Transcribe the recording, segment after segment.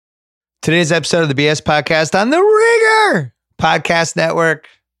Today's episode of the BS Podcast on the Ringer Podcast Network,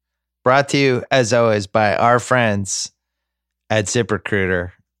 brought to you, as always, by our friends at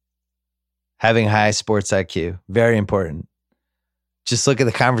ZipRecruiter. Having high sports IQ, very important. Just look at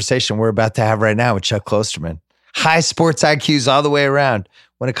the conversation we're about to have right now with Chuck Klosterman. High sports IQs all the way around.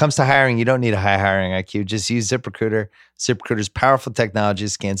 When it comes to hiring, you don't need a high hiring IQ. Just use ZipRecruiter. ZipRecruiter's powerful technology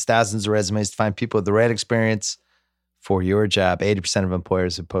scans thousands of resumes to find people with the right experience for your job. 80% of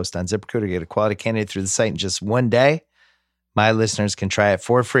employers who post on ZipRecruiter get a quality candidate through the site in just one day. My listeners can try it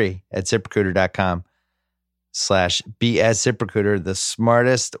for free at ZipRecruiter.com/BS. ZipRecruiter, the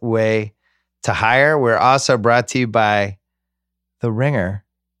smartest way to hire. We're also brought to you by TheRinger.com,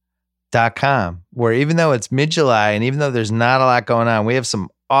 where even though it's mid-July and even though there's not a lot going on, we have some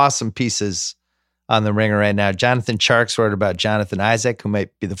awesome pieces on The Ringer right now. Jonathan Charks wrote about Jonathan Isaac, who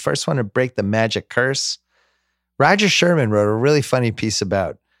might be the first one to break the magic curse. Roger Sherman wrote a really funny piece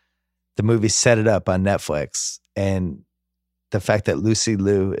about the movie Set It Up on Netflix and the fact that Lucy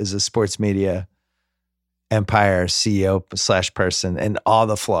Liu is a sports media empire CEO / person and all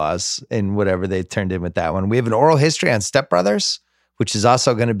the flaws in whatever they turned in with that one. We have an oral history on Step Brothers, which is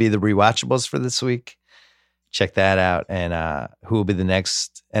also going to be the rewatchables for this week. Check that out. And who will be the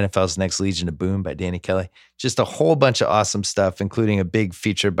next NFL's next Legion of Boom by Danny Kelly. Just a whole bunch of awesome stuff, including a big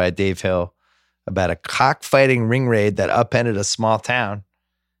feature by Dave Hill about a cockfighting ring raid that upended a small town.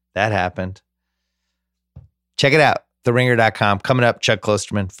 That happened. Check it out. TheRinger.com. Coming up, Chuck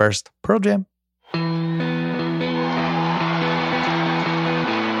Klosterman. First, Pearl Jam.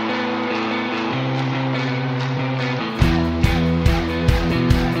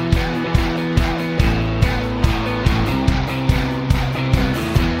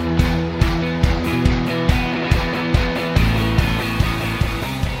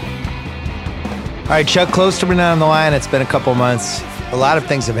 All right, Chuck Klosterman on the line. It's been a couple months. A lot of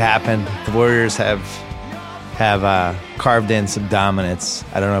things have happened. The Warriors have carved in some dominance.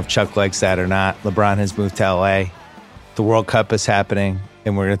 I don't know if Chuck likes that or not. LeBron has moved to LA. The World Cup is happening,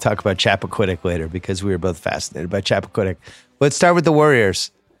 and we're going to talk about Chappaquiddick later because we were both fascinated by Chappaquiddick. Let's start with the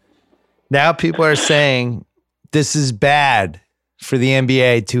Warriors. Now people are saying this is bad for the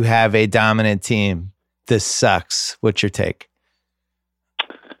NBA to have a dominant team. This sucks. What's your take?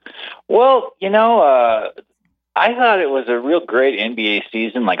 Well, I thought it was a real great NBA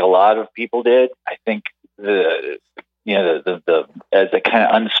season, like a lot of people did. I think the as it kind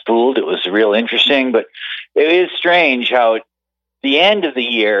of unspooled, it was real interesting. But it is strange how the end of the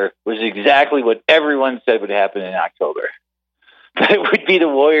year was exactly what everyone said would happen in October. That it would be the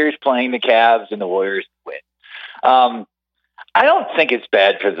Warriors playing the Cavs and the Warriors win. I don't think it's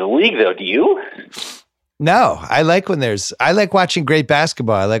bad for the league, though. Do you? No, I like watching great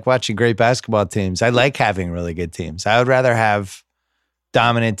basketball. I like watching great basketball teams. I like having really good teams. I would rather have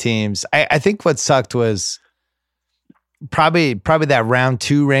dominant teams. I think what sucked was probably that round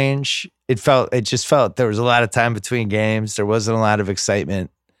 2 range. It just felt there was a lot of time between games. There wasn't a lot of excitement.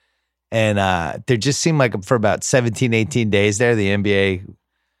 And there just seemed like for about 17, 18 days there, the NBA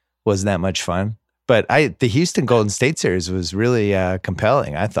wasn't that much fun. But the Houston Golden State series was really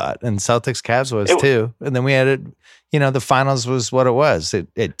compelling, I thought. And Celtics Cavs was too. And then we had it, the finals was what it was.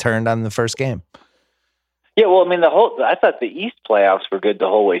 It turned on the first game. Yeah, well, I thought the East playoffs were good the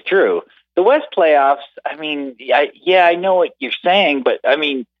whole way through. The West playoffs, I know what you're saying, but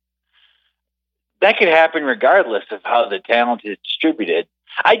that could happen regardless of how the talent is distributed.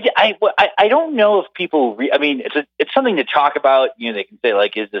 I don't know if people. It's something to talk about. They can say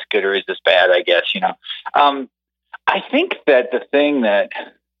like, "Is this good or is this bad?" I guess I think that the thing that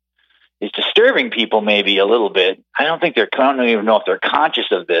is disturbing people maybe a little bit. I don't even know if they're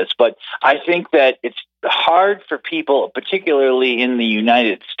conscious of this, but I think that it's hard for people, particularly in the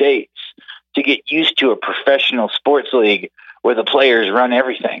United States, to get used to a professional sports league where the players run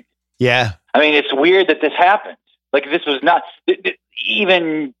everything. Yeah, it's weird that this happened. Like this was not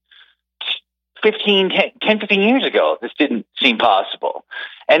even 10, 15 years ago. This didn't seem possible.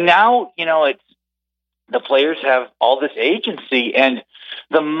 And now, it's the players have all this agency and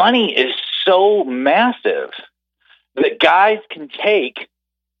the money is so massive that guys can take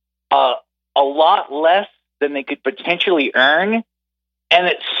a lot less than they could potentially earn. And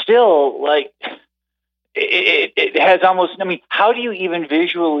it's still like, it has almost, how do you even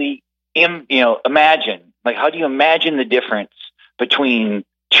visually, imagine? Like, how do you imagine the difference between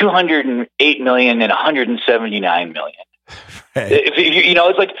 208 million and 179 million? Right.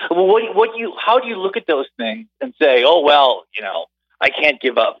 It's like, how do you look at those things and say, oh, well, I can't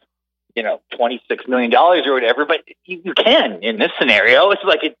give up, $26 million or whatever, but you can in this scenario. It's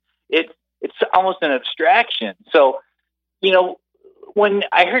like, it's almost an abstraction. So, when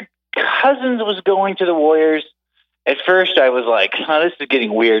I heard Cousins was going to the Warriors, at first I was like, oh, this is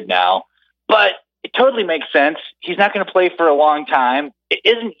getting weird now. But it totally makes sense. He's not going to play for a long time. It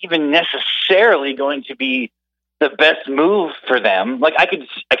isn't even necessarily going to be the best move for them. Like I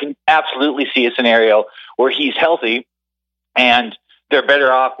can absolutely see a scenario where he's healthy and they're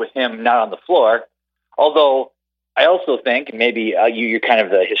better off with him not on the floor. Although I also think, and maybe you're kind of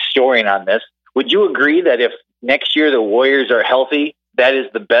the historian on this, would you agree that if next year the Warriors are healthy, that is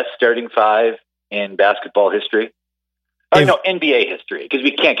the best starting five in basketball history? No, NBA history, because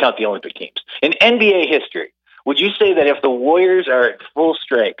we can't count the Olympic teams. In NBA history, would you say that if the Warriors are at full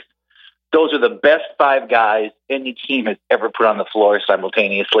strength, those are the best five guys any team has ever put on the floor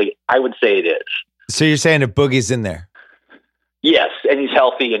simultaneously? I would say it is. So you're saying if Boogie's in there? Yes, and he's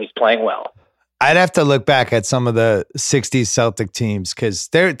healthy and he's playing well. I'd have to look back at some of the 60s Celtic teams because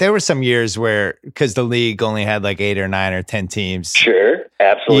there were some years where, because the league only had like 8 or 9 or 10 teams. Sure,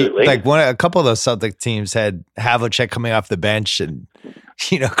 absolutely. A couple of those Celtic teams had Havlicek coming off the bench and,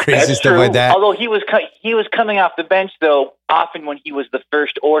 crazy That's stuff true. like that. Although he was coming off the bench, though, often when he was the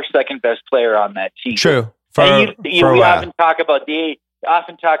first or second best player on that team. True. We often talk about the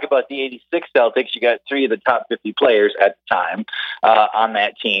 86 Celtics. You got 3 of the top 50 players at the time on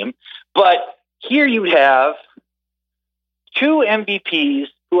that team. But here you have 2 MVPs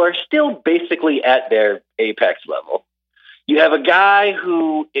who are still basically at their apex level. You have a guy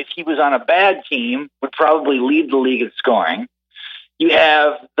who, if he was on a bad team, would probably lead the league in scoring. You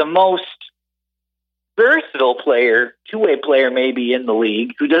have the most versatile player, two-way player maybe in the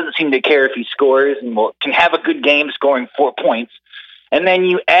league, who doesn't seem to care if he scores and can have a good game scoring 4 points. And then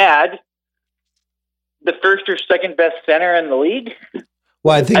you add the first or second best center in the league.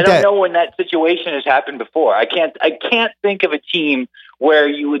 Well, I don't know when that situation has happened before. I can't think of a team where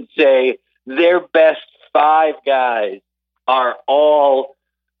you would say their best 5 guys are all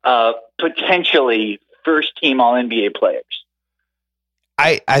potentially first team all NBA players.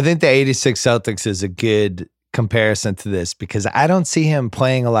 I think the 86 Celtics is a good comparison to this because I don't see him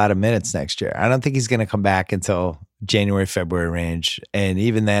playing a lot of minutes next year. I don't think he's going to come back until January, February range. And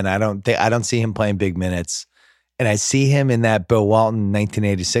even then, I don't see him playing big minutes. And I see him in that Bill Walton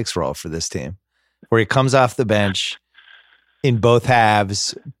 1986 role for this team, where he comes off the bench in both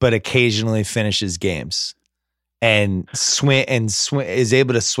halves, but occasionally finishes games and is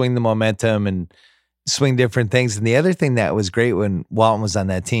able to swing the momentum and swing different things. And the other thing that was great when Walton was on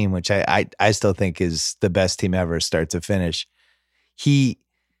that team, which I still think is the best team ever, start to finish, he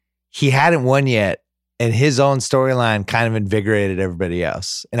hadn't won yet. And his own storyline kind of invigorated everybody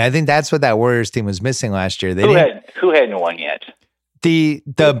else. And I think that's what that Warriors team was missing last year. Who hadn't won yet? The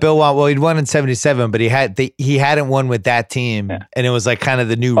Bill Walton, well, he'd won in 77, but he hadn't won with that team. Yeah. And it was like kind of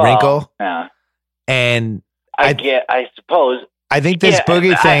the new wrinkle. Yeah. And I suppose. I think this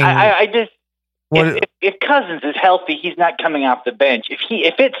Boogie thing. If Cousins is healthy, he's not coming off the bench.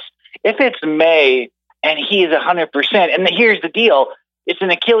 If it's May and he is 100%, and here's the deal, it's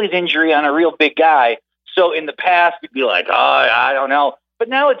an Achilles injury on a real big guy. So in the past, we'd be like, oh, I don't know. But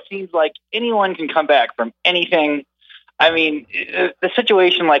now it seems like anyone can come back from anything. I mean, the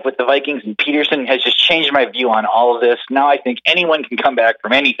situation like with the Vikings and Peterson has just changed my view on all of this. Now I think anyone can come back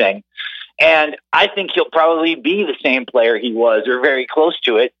from anything. And I think he'll probably be the same player he was or very close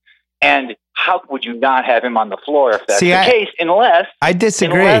to it. And how would you not have him on the floor if that's the case? Unless I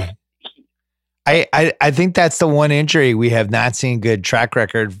disagree. I think that's the one injury we have not seen good track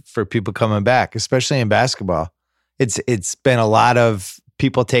record for people coming back, especially in basketball. It's been a lot of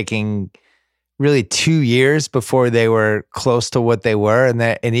people taking really 2 years before they were close to what they were,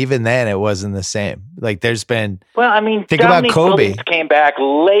 and even then it wasn't the same. Like there's been think about Kobe. Wilkins came back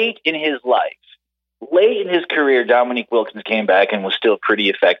late in his life. Late in his career, Dominique Wilkins came back and was still pretty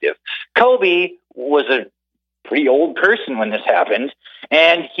effective. Kobe was a pretty old person when this happened,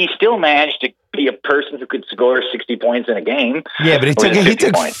 and he still managed to be a person who could score 60 points in a game. Yeah, but he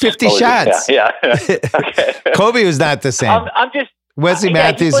took 50 shots. Yeah. Okay. Kobe was not the same. Wesley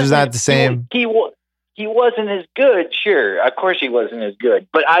Matthews was not the same. He wasn't as good. Sure, of course he wasn't as good.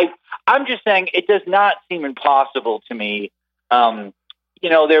 But I'm just saying it does not seem impossible to me.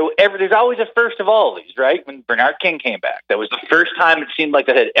 There's always a first of all of these, right? When Bernard King came back, that was the first time it seemed like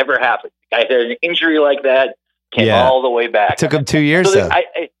that had ever happened. The guy had an injury like that, came all the way back. It took him 2 years, though.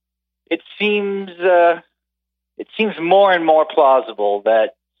 It seems more and more plausible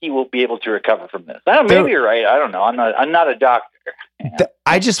that he will be able to recover from this. Maybe you're right. I don't know. I'm not a doctor.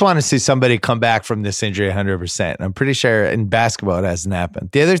 I just want to see somebody come back from this injury 100%. I'm pretty sure in basketball it hasn't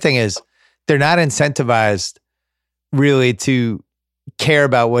happened. The other thing is they're not incentivized really to care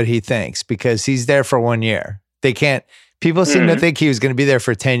about what he thinks because he's there for 1 year. They can't. People seem to think he was going to be there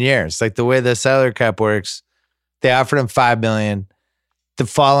for 10 years. Like the way the salary cap works, they offered him $5 million. The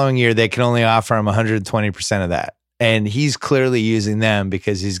following year, they can only offer him 120% of that. And he's clearly using them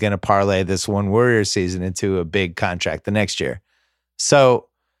because he's going to parlay this one Warrior season into a big contract the next year. So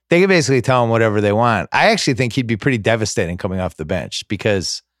they can basically tell him whatever they want. I actually think he'd be pretty devastating coming off the bench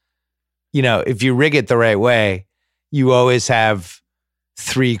because, if you rig it the right way, you always have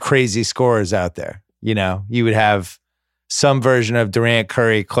 3 crazy scorers out there. You would have some version of Durant,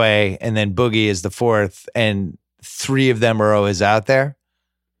 Curry, Clay, and then Boogie is the 4th, and 3 of them are always out there.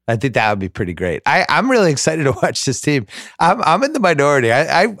 I think that would be pretty great. I'm really excited to watch this team. I'm in the minority.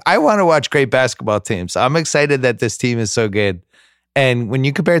 I want to watch great basketball teams. I'm excited that this team is so good. And when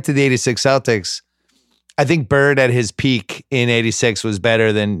you compare it to the 86 Celtics, I think Bird at his peak in 86 was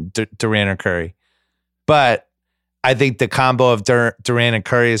better than Durant or Curry. But I think the combo of Durant and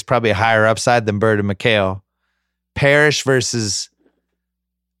Curry is probably a higher upside than Bird and McHale. Parrish versus,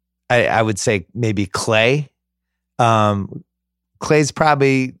 I would say maybe Clay. Clay's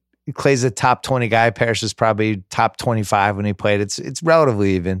a top 20 guy. Parrish is probably top 25 when he played. It's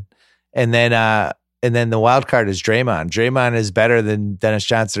relatively even. And then the wild card is Draymond. Draymond is better than Dennis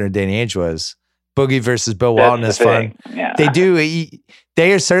Johnson or Danny Ainge was. Boogie versus Bill Walton is fun. Yeah.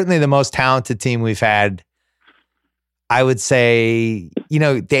 They are certainly the most talented team we've had. I would say,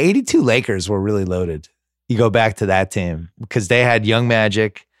 the 82 Lakers were really loaded. You go back to that team because they had young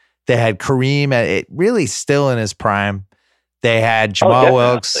Magic. They had Kareem really still in his prime. They had Jamal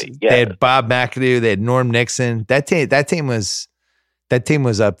Wilkes. Yeah. They had Bob McAdoo. They had Norm Nixon. That team was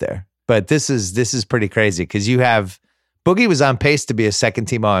up there. But this is pretty crazy because you have Boogie was on pace to be a second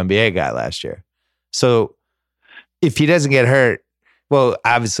team All-NBA guy last year. So if he doesn't get hurt, well,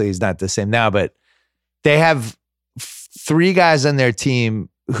 obviously he's not the same now, but they have 3 guys on their team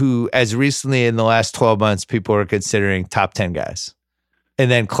who, as recently in the last 12 months, people are considering top 10 guys.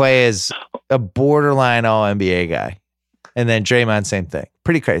 And then Clay is a borderline All-NBA guy. And then Draymond, same thing.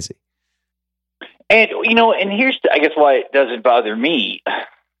 Pretty crazy. And, and here's, I guess, why it doesn't bother me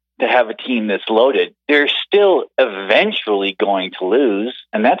to have a team that's loaded. They're still eventually going to lose,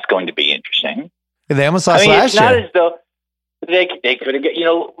 and that's going to be interesting. They almost lost last year. It's not as though they could have,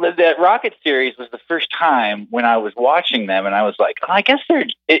 that Rocket series was the first time when I was watching them, and I was like, I guess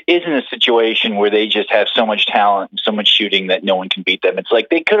it isn't a situation where they just have so much talent and so much shooting that no one can beat them. It's like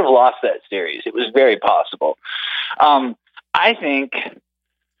they could have lost that series. It was very possible. I think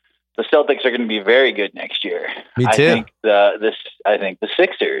the Celtics are going to be very good next year. Me too. I think the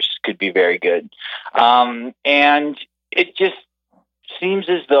Sixers could be very good. And it just seems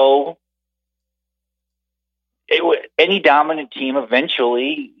as though any dominant team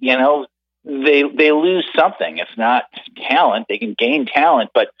eventually, they lose something. If not talent, they can gain talent,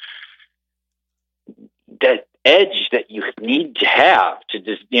 but that edge that you need to have to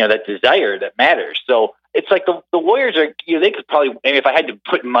just, that desire that matters. So it's like the Warriors are, they could probably, if I had to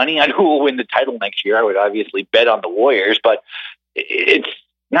put money on who will win the title next year, I would obviously bet on the Warriors, but it's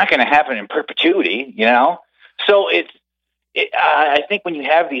not going to happen in perpetuity, So I think when you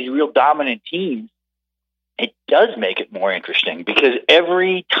have these real dominant teams, it does make it more interesting because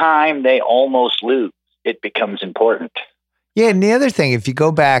every time they almost lose, it becomes important. Yeah, and the other thing, if you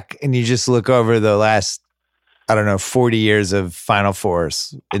go back and you just look over the last, 40 years of Final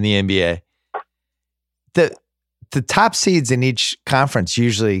Fours in the NBA, the top seeds in each conference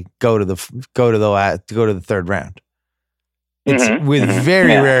usually go to the third round. It's with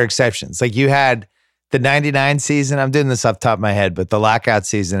very rare exceptions. Like you had the 99 season, I'm doing this off the top of my head, but the lockout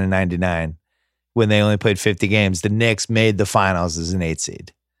season in 99, when they only played 50 games, the Knicks made the finals as an 8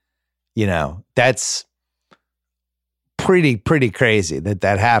 seed. That's pretty crazy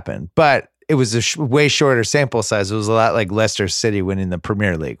that happened. But it was a way shorter sample size. It was a lot like Leicester City winning the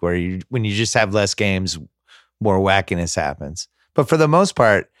Premier League, where when you just have less games, more wackiness happens. But for the most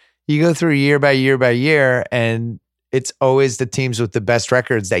part, you go through year by year by year, and it's always the teams with the best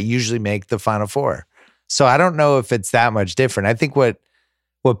records that usually make the Final Four. So I don't know if it's that much different. I think what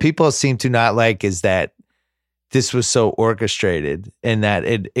people seem to not like is that this was so orchestrated and that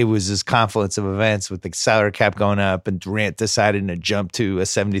it was this confluence of events with the salary cap going up and Durant deciding to jump to a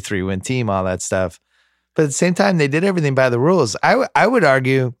 73-win team, all that stuff. But at the same time, they did everything by the rules. I would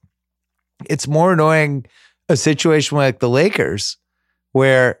argue it's more annoying a situation like the Lakers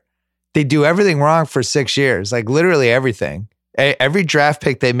where they do everything wrong for 6 years, like literally everything. Every draft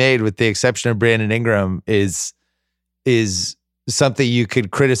pick they made, with the exception of Brandon Ingram, is something you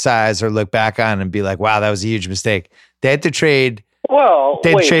could criticize or look back on and be like, wow, that was a huge mistake. They had to trade. Well,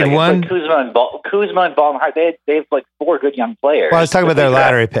 they had to trade one. Like Kuzma and Ball Hart. They have like 4 good young players. Well, I was talking about their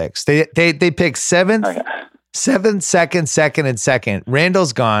lottery picks. They picked 7th, 7th, 2nd, 2nd, and 2nd.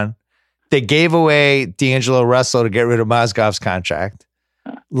 Randall's gone. They gave away D'Angelo Russell to get rid of Mozgov's contract.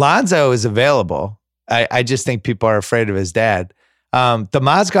 Lonzo is available. I just think people are afraid of his dad. The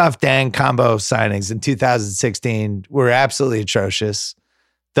Mozgov-Dang combo signings in 2016 were absolutely atrocious.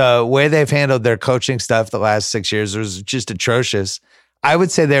 The way they've handled their coaching stuff the last 6 years was just atrocious. I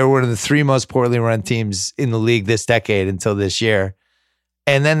would say they were one of the 3 most poorly run teams in the league this decade until this year.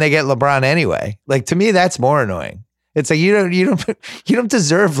 And then they get LeBron anyway. Like, to me, that's more annoying. It's like you don't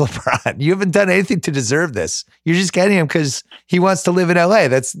deserve LeBron. You haven't done anything to deserve this. You're just getting him because he wants to live in LA.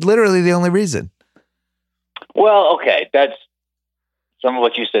 That's literally the only reason. Well, okay, that's some of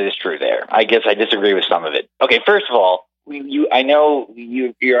what you said is true there. I guess I disagree with some of it. Okay, first of all, I know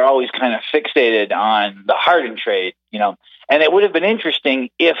you're always kind of fixated on the Harden trade, and it would have been interesting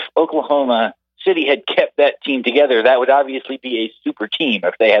if Oklahoma City had kept that team together. That would obviously be a super team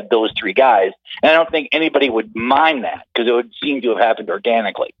if they had those 3 guys. And I don't think anybody would mind that because it would seem to have happened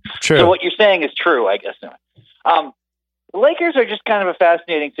organically. True. So what you're saying is true, I guess. The Lakers are just kind of a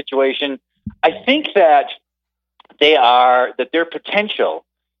fascinating situation. I think that their potential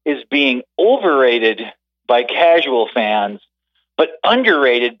is being overrated by casual fans, but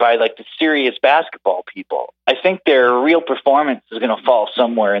underrated by like the serious basketball people. I think their real performance is going to fall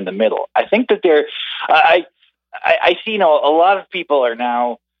somewhere in the middle. I think that I see, a lot of people are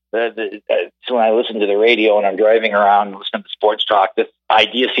now, so when I listen to the radio and I'm driving around and listening to sports talk, this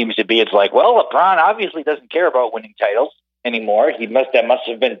idea seems to be, it's like, well, LeBron obviously doesn't care about winning titles anymore. He must have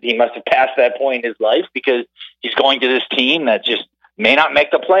passed that point in his life because he's going to this team that just may not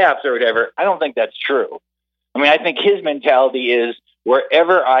make the playoffs or whatever. I don't think that's true. I mean, I think his mentality is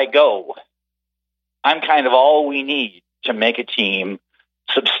wherever I go, I'm kind of all we need to make a team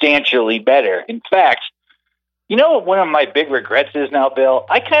substantially better. In fact, what one of my big regrets is now, Bill?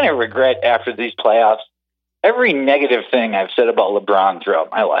 I kind of regret after these playoffs every negative thing I've said about LeBron throughout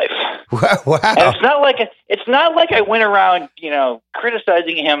my life. Wow. And it's not like I went around,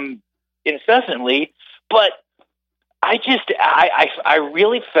 criticizing him incessantly, but I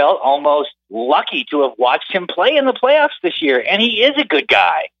really felt almost lucky to have watched him play in the playoffs this year, and he is a good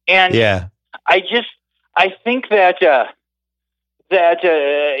guy. And yeah, I think that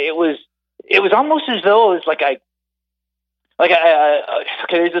it was almost as though it was okay,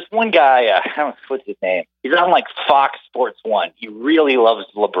 there's this one guy, what's his name? He's on like Fox Sports 1. He really loves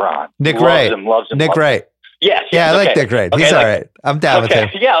LeBron. Nick Wright. Loves him. Yes. Yeah, I like Nick Wright. He's all right. I'm down with him.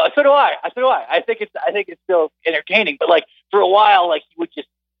 Yeah, so do I. I think it's still entertaining. But like for a while, like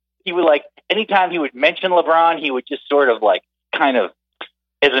he would anytime he would mention LeBron, he would just sort of like kind of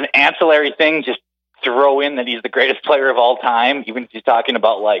as an ancillary thing, just throw in that he's the greatest player of all time, even if he's talking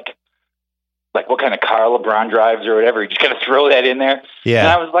about like what kind of car LeBron drives or whatever. He just kind of throw that in there. Yeah. And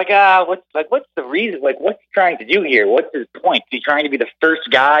I was like, what's the reason? Like, what's he trying to do here? What's his point? Is he trying to be the first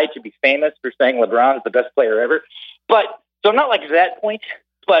guy to be famous for saying LeBron is the best player ever? But so I'm not like that point,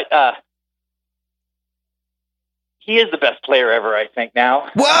 but he is the best player ever, I think now.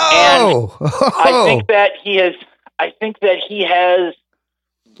 Whoa! And I think that he has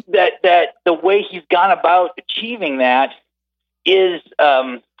that the way he's gone about achieving that is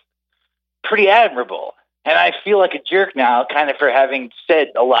pretty admirable. And I feel like a jerk now, kind of for having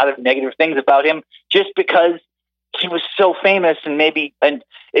said a lot of negative things about him, just because he was so famous and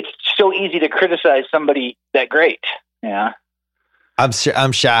it's so easy to criticize somebody that great. Yeah. I'm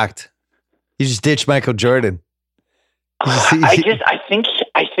shocked. You just ditched Michael Jordan. I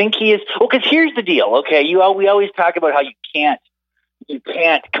think he is. Well, because here's the deal. Okay. We always talk about how you can't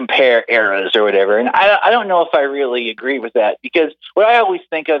compare eras or whatever. And I don't know if I really agree with that, because what I always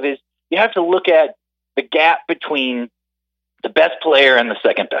think of is you have to look at the gap between the best player and the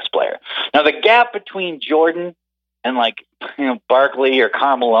second best player. Now, the gap between Jordan and Barkley or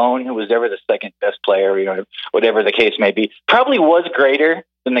Karl Malone, who was ever the second best player, whatever the case may be, probably was greater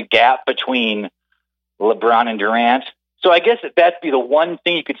than the gap between LeBron and Durant. So I guess that'd be the one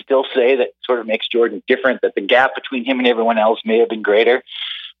thing you could still say that sort of makes Jordan different, that the gap between him and everyone else may have been greater.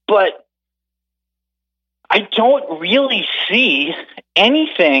 But I don't really see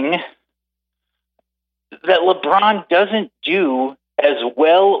anything that LeBron doesn't do as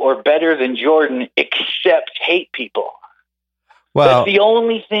well or better than Jordan, except hate people. Well, that's the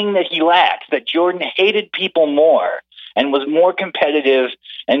only thing that he lacks, that Jordan hated people more and was more competitive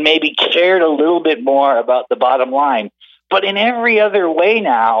and maybe cared a little bit more about the bottom line. But in every other way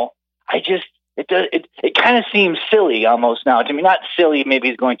now, it kind of seems silly almost now to me. Not silly, maybe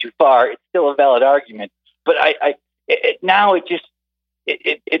he's going too far. It's still a valid argument. But it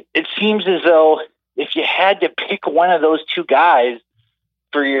seems as though if you had to pick one of those two guys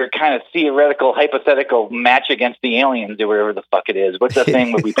for your kind of theoretical, hypothetical match against the aliens or whatever the fuck it is. What's the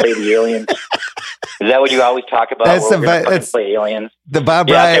thing where we play the aliens? Is that what you always talk about? That's play aliens. The Bob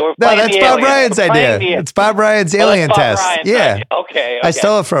Ryan. No, that's Bob Ryan's idea. It's Bob Ryan's alien test. Ryan's yeah. Idea. Okay. I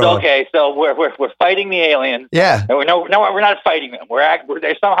stole it from him. Okay, so we're fighting the aliens. Yeah. And we're not fighting them.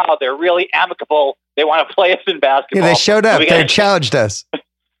 They're really amicable. They want to play us in basketball. Yeah, they showed up. They challenged us.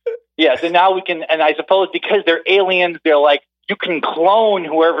 Yeah. So now we can, and I suppose because they're aliens, they're like, you can clone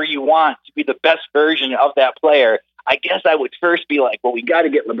whoever you want to be the best version of that player. I guess I would first be like, well, we got to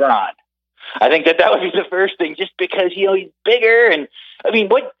get LeBron. I think that would be the first thing, just because he's bigger. And I mean,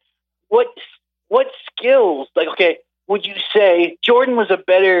 what skills? Like, okay, would you say Jordan was a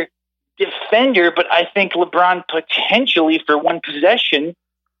better defender? But I think LeBron potentially, for one possession,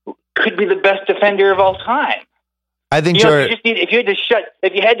 could be the best defender of all time. I think Jordan. If you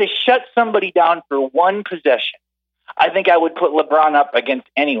had to shut somebody down for one possession, I think I would put LeBron up against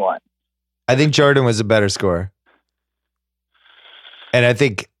anyone. I think Jordan was a better scorer, and I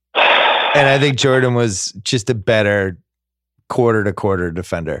think Jordan was just a better quarter-to-quarter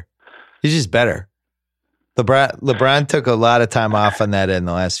defender. He's just better. LeBron took a lot of time off on that in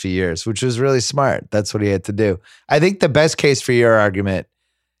the last few years, which was really smart. That's what he had to do. I think the best case for your argument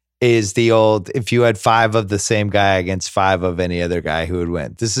is the old, if you had 5 of the same guy against 5 of any other guy, who would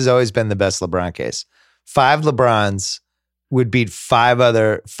win? This has always been the best LeBron case. 5 LeBrons would beat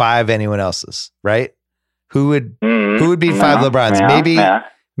 5 anyone else's, right? Who would beat 5 LeBrons?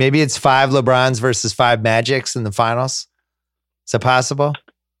 Maybe it's 5 LeBrons versus 5 Magics in the finals. Is that possible?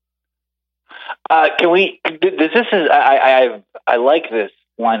 Can we? I like this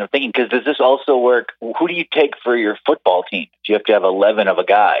line of thinking, because does this also work? Who do you take for your football team? Do you have to have 11 of a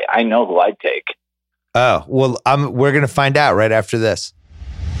guy? I know who I'd take. Oh, well, we're going to find out right after this.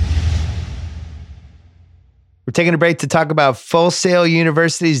 We're taking a break to talk about Full Sail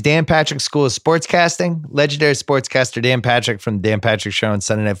University's Dan Patrick School of Sportscasting. Legendary sportscaster Dan Patrick from the Dan Patrick Show on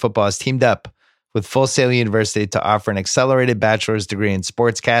Sunday Night Football has teamed up with Full Sail University to offer an accelerated bachelor's degree in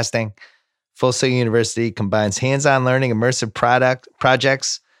sportscasting. Full Sail University combines hands-on learning, immersive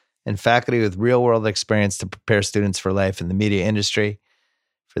projects, and faculty with real-world experience to prepare students for life in the media industry.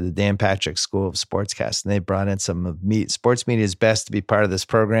 For the Dan Patrick School of Sportscasting, they brought in some of sports media's best to be part of this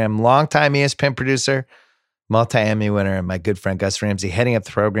program. Longtime ESPN producer, multi-Emmy winner, and my good friend Gus Ramsey heading up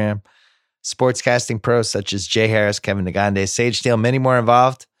the program. Sportscasting pros such as Jay Harris, Kevin Negande, Sage Steele, many more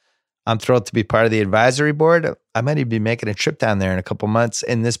involved. I'm thrilled to be part of the advisory board. I might even be making a trip down there in a couple months.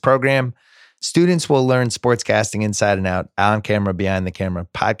 In this program, students will learn sportscasting inside and out, on camera, behind the camera,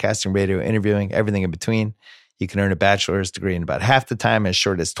 podcasting, radio, interviewing, everything in between. You can earn a bachelor's degree in about half the time, as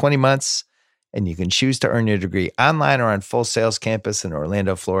short as 20 months, and you can choose to earn your degree online or on Full Sail's campus in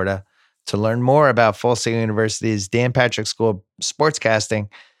Orlando, Florida. To learn more about Full Sail University's Dan Patrick School of Sportscasting,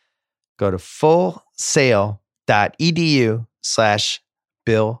 go to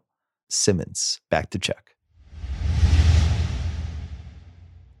fullsail.edu/Bill Simmons. Back to Chuck.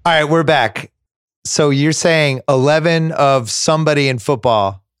 All right, we're back. So you're saying 11 of somebody in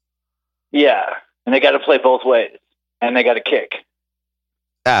football. Yeah, and they got to play both ways, and they got to kick.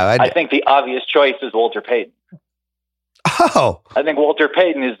 Oh, I think the obvious choice is Walter Payton. Oh. I think Walter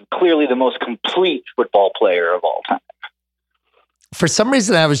Payton is clearly the most complete football player of all time. For some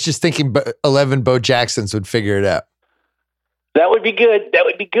reason, I was just thinking 11 Bo Jacksons would figure it out. That would be good. But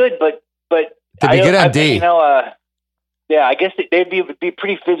they'd be good on D. Yeah, I guess they'd be a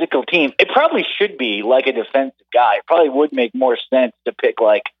pretty physical team. It probably should be like a defensive guy. It probably would make more sense to pick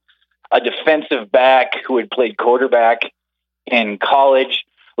like a defensive back who had played quarterback in college.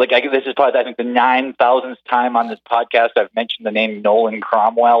 This is probably, I think, the 9,000th time on this podcast I've mentioned the name Nolan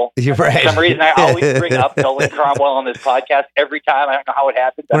Cromwell. You're right. For some reason, I always bring up Nolan Cromwell on this podcast every time. I don't know how it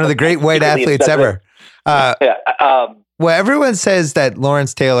happens. One of the great white athletes ever. Well, everyone says that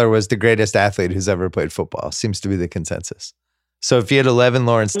Lawrence Taylor was the greatest athlete who's ever played football. Seems to be the consensus. So if you had 11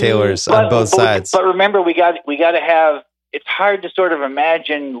 Lawrence Taylors on both sides. But remember, we got to have, it's hard to sort of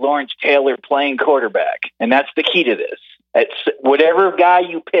imagine Lawrence Taylor playing quarterback. And that's the key to this. It's whatever guy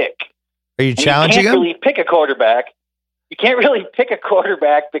you pick. Are you challenging him? You can't really pick a quarterback. You can't really pick a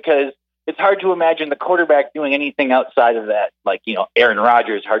quarterback because it's hard to imagine the quarterback doing anything outside of that. Like, Aaron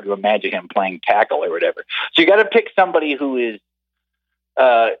Rodgers, hard to imagine him playing tackle or whatever. So you got to pick somebody who is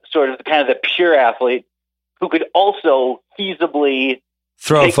sort of kind of the pure athlete who could also feasibly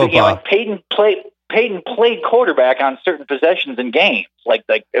throw a football. Like Peyton played quarterback on certain possessions in games. Like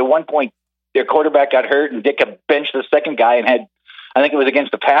at one point, their quarterback got hurt and Dick benched the second guy and I think it was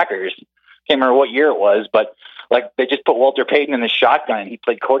against the Packers. Can't remember what year it was, but they just put Walter Payton in the shotgun and he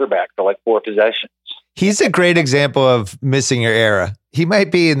played quarterback for 4 possessions. He's a great example of missing your era. He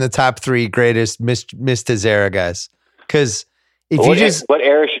might be in the top 3 greatest missed his era guys. Because what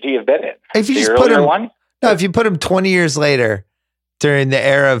era should he have been in? If you the just put him, one? No, if you put him 20 years later during the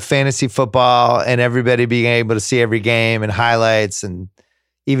era of fantasy football and everybody being able to see every game and highlights, and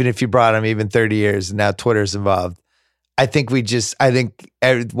even if you brought him even 30 years and now Twitter's involved, I think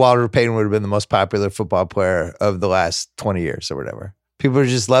Walter Payton would have been the most popular football player of the last 20 years or whatever. People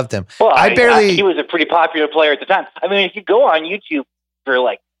just loved him. Well, he was a pretty popular player at the time. I mean, if you go on YouTube for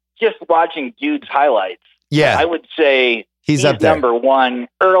like just watching dudes highlights, yeah, I would say he's up there. Number 1.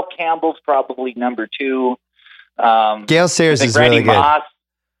 Earl Campbell's probably number 2. Gail Sayers is Randy really good. Moss.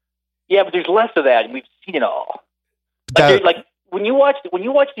 Yeah, but there's less of that, and we've seen it all. Like when you watch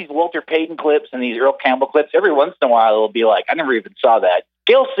these Walter Payton clips and these Earl Campbell clips, every once in a while it'll be like, I never even saw that.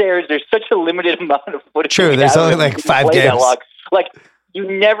 Gail Sayers, there's such a limited amount of footage. True, there's only like 5 games. Like you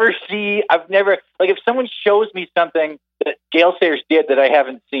never see. If someone shows me something that Gail Sayers did that I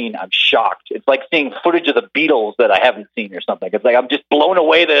haven't seen, I'm shocked. It's like seeing footage of the Beatles that I haven't seen or something. It's like I'm just blown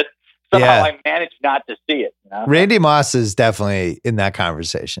away that somehow I managed not to see it. You know? Randy Moss is definitely in that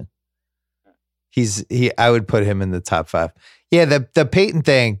conversation. I would put him in the top 5. Yeah, the Peyton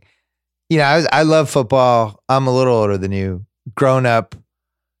thing, I love football. I'm a little older than you. Grown up,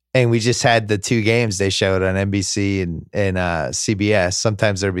 and we just had the 2 games they showed on NBC and CBS.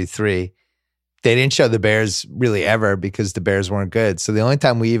 Sometimes there'd be 3. They didn't show the Bears really ever because the Bears weren't good. So the only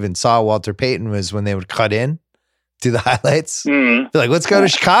time we even saw Walter Payton was when they would cut in to the highlights. They're like, let's go to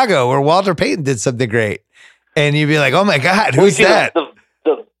Chicago where Walter Payton did something great. And you'd be like, oh my God, who's that?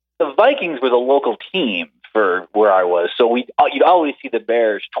 The Vikings were the local team for where I was. So you'd always see the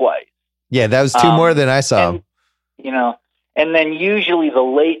Bears twice. Yeah, that was 2 more than I saw. And then usually the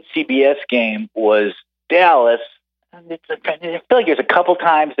late CBS game was Dallas. And I feel like there's a couple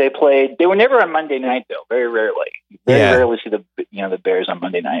times they played. They were never on Monday night though. Very rarely. Very rarely see the Bears on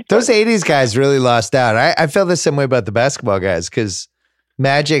Monday night. Those 80s guys really lost out. I feel the same way about the basketball guys because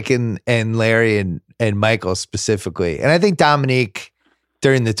Magic and Larry and Michael specifically, and I think Dominique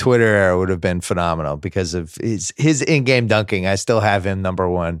during the Twitter era would have been phenomenal because of his in-game dunking. I still have him number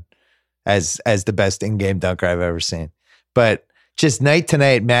 1 as the best in-game dunker I've ever seen. But just night to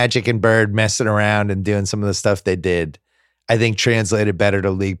night, Magic and Bird messing around and doing some of the stuff they did, I think translated better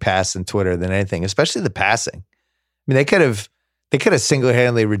to League Pass and Twitter than anything, especially the passing. I mean, they could have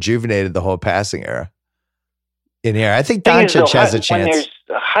single-handedly rejuvenated the whole passing era in here. I think Doncic has a chance. When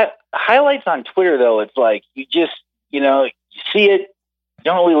there's highlights on Twitter, though, it's like you just, you see it, you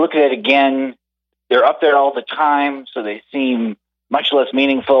don't really look at it again. They're up there all the time, so they seem much less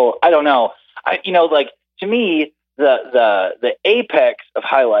meaningful. I don't know. To me, the apex of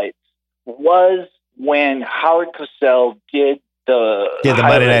highlights was when Howard Cosell did the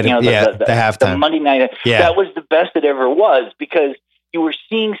Monday night, the halftime, the Monday night. Yeah. That was the best it ever was because you were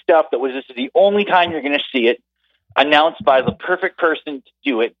seeing stuff that was, this is the only time you're going to see it, announced by the perfect person to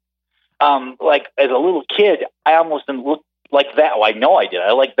do it. Like as a little kid, I almost didn't look like that. Well, I know I did.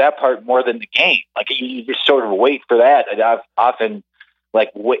 I like that part more than the game. Like you just sort of wait for that. And I've often I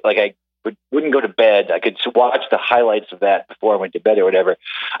wouldn't go to bed. I could watch the highlights of that before I went to bed or whatever.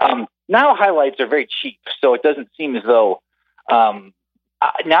 Now highlights are very cheap, so it doesn't seem as though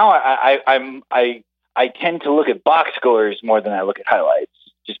now I tend to look at box scores more than I look at highlights,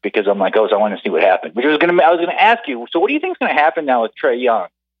 just because I'm like, I want to see what happened. I was going to ask you. So, what do you think is going to happen now with Trae Young?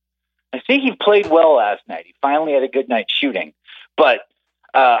 I think he played well last night. He finally had a good night shooting, but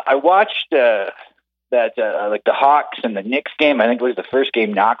I watched like the Hawks and the Knicks game. I think it was the first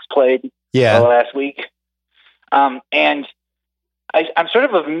game Knox played last week. And I'm sort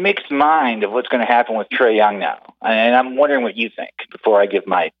of mixed mind of what's going to happen with Trae Young now. And I'm wondering what you think before I give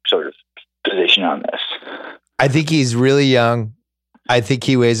my sort of position on this. I think he's really young. I think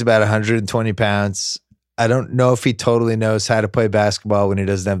he weighs about 120 pounds. I don't know if he totally knows how to play basketball when he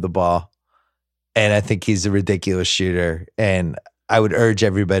doesn't have the ball. And I think he's a ridiculous shooter. And I would urge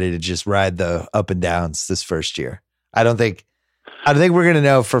everybody to just ride the up and downs this first year. I don't think we're going to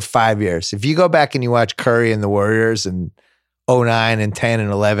know for 5 years. If you go back and you watch Curry and the Warriors and 09 and 10 and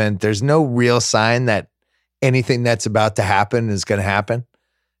 11, there's no real sign that anything that's about to happen is going to happen. I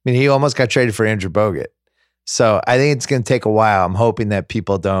mean, he almost got traded for Andrew Bogut. So I think it's going to take a while. I'm hoping that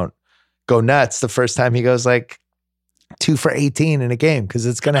people don't go nuts the first time he goes like 2 for 18 in a game, because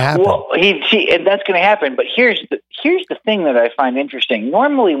it's going to happen. Well, and that's going to happen. But here's the thing that I find interesting.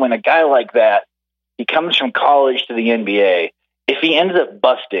 Normally, when a guy like that, he comes from college to the NBA, if he ends up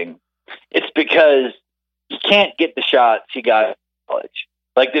busting, it's because he can't get the shots he got in college.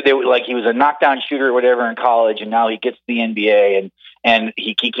 Like he was a knockdown shooter or whatever in college, and now he gets to the NBA and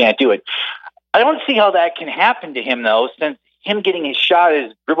he can't do it. I don't see how that can happen to him, though, since him getting his shot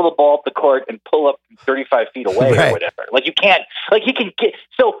is dribble the ball up the court and pull up from 35 feet away Right. or whatever. Like, you can't, like, he can get,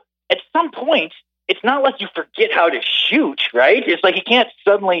 so at some point, it's not like you forget how to shoot, right? It's like he can't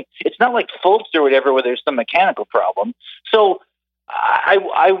suddenly, it's not like Fultz or whatever where there's some mechanical problem. So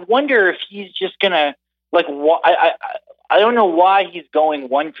I wonder if he's just going to, like, I don't know why he's going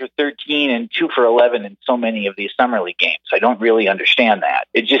 1 for 13 and 2 for 11 in so many of these summer league games. I don't really understand that.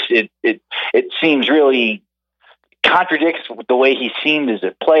 It just it seems really contradicts the way he seemed as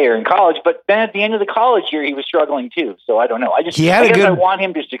a player in college. But then at the end of the college year, he was struggling too. So I don't know. I want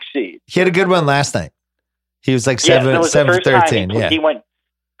him to succeed. He had a good one last night. He was like 7 for 13. He went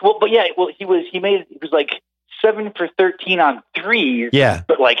well, but yeah, well he was like 7 for 13 on threes. Yeah,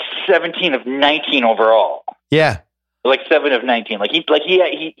 but like 17 of 19 overall. Yeah. Like 7 of 19.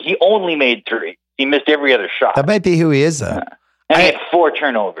 He only made 3. He missed every other shot. That might be who he is, though. And he had 4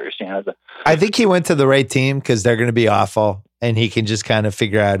 turnovers. I think he went to the right team because they're going to be awful, and he can just kind of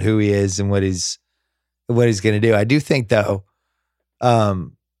figure out who he is and what he's going to do. I do think, though,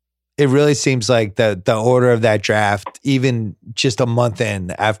 it really seems like the order of that draft, even just a month in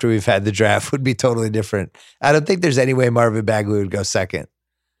after we've had the draft, would be totally different. I don't think there's any way Marvin Bagley would go second.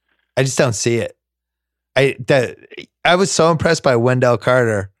 I just don't see it. I was so impressed by Wendell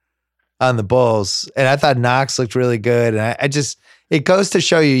Carter on the Bulls, and I thought Knox looked really good. And it goes to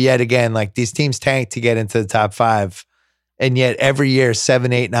show you yet again, like these teams tank to get into the top 5. And yet every year,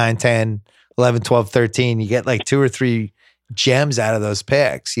 7, 8, 9, 10, 11, 12, 13, you get like 2 or 3 gems out of those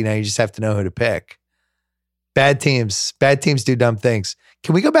picks. You just have to know who to pick. Bad teams do dumb things.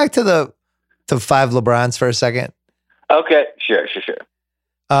 Can we go back to the 5 LeBrons for a second? Okay, sure.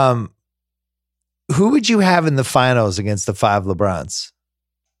 Who would you have in the finals against the 5 LeBrons?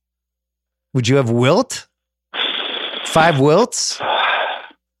 Would you have Wilt? 5 Wilts?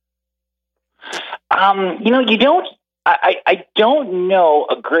 You don't. I don't know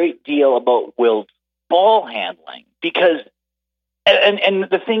a great deal about Wilt's ball handling because, and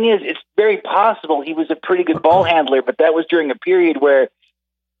the thing is, it's very possible he was a pretty good ball handler, but that was during a period where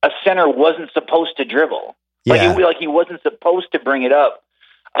a center wasn't supposed to dribble. Yeah. Like he wasn't supposed to bring it up.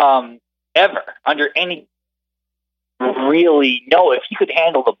 Ever under any really no, if he could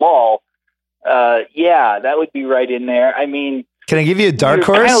handle the ball, that would be right in there. I mean, can I give you a dark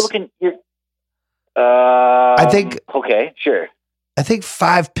horse? I think. Okay, sure. I think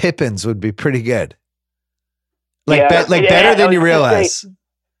 5 Pippins would be pretty good. Better than you realize.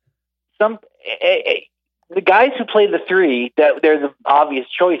 The guys who play the 3, that they're the obvious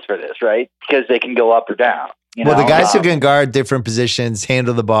choice for this, right? Because they can go up or down. The guys who can guard different positions,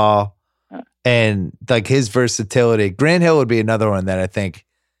 handle the ball. And like his versatility, Grant Hill would be another one that I think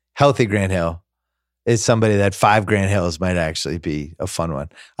healthy Grant Hill is somebody that 5 Grant Hills might actually be a fun one.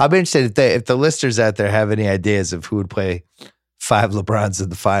 I'll be interested if the listeners out there have any ideas of who would play 5 LeBrons in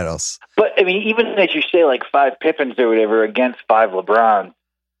the finals. But I mean, even as you say like 5 Pippins or whatever against 5 LeBrons,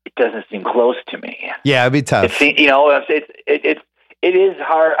 it doesn't seem close to me. Yeah, it'd be tough. It is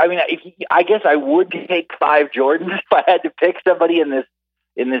hard. I mean, I guess I would take 5 Jordans if I had to pick somebody in this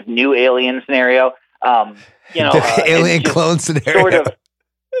new alien scenario, the alien clone scenario. Sort of,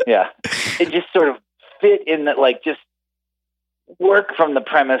 yeah. It just sort of fit in that, like, just work from the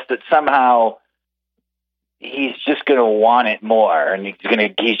premise that somehow he's just going to want it more, and he's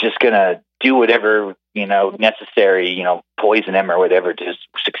just going to do whatever necessary, poison him or whatever to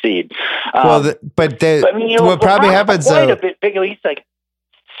succeed. What probably happens quite though, a bit bigger. He's like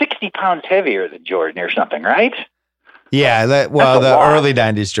 60 pounds heavier than Jordan or something, right? Yeah, the early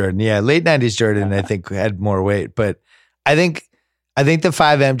 90s Jordan. Yeah, late 90s Jordan, I think, had more weight. But I think the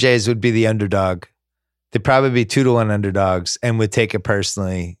 5 MJs would be the underdog. They'd probably be 2-1 underdogs and would take it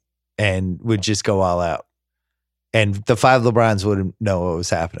personally and would just go all out. And the 5 LeBrons wouldn't know what was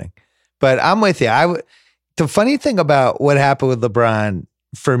happening. But I'm with you. The funny thing about what happened with LeBron,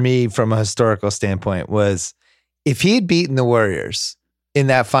 for me, from a historical standpoint, was if he had beaten the Warriors in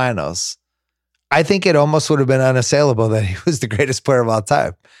that finals, I think it almost would have been unassailable that he was the greatest player of all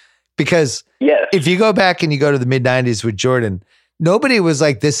time. Because if you go back and you go to the mid-90s with Jordan, nobody was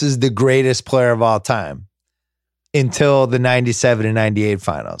like, this is the greatest player of all time until the 97 and 98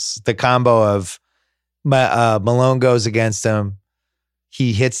 finals. The combo of Malone goes against him.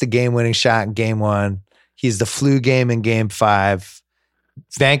 He hits the game-winning shot in game 1. He's the flu game in game 5,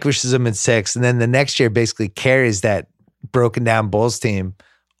 vanquishes him in 6, and then the next year basically carries that broken-down Bulls team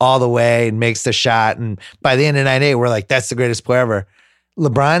all the way and makes the shot. And by the end of 98, we're like, that's the greatest player ever.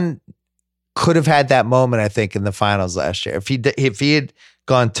 LeBron could have had that moment, I think, in the finals last year. If he had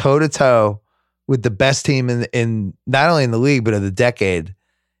gone toe to toe with the best team in not only in the league, but of the decade,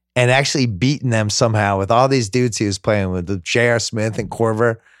 and actually beaten them somehow with all these dudes he was playing with J.R. Smith and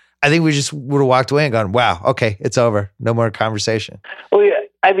Corver, I think we just would have walked away and gone, wow, okay, it's over. No more conversation. Well, yeah,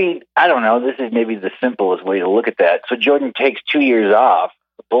 I mean, I don't know. This is maybe the simplest way to look at that. So Jordan takes 2 years off.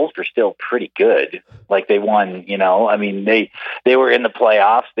 The Bulls were still pretty good. Like they won, I mean, they were in the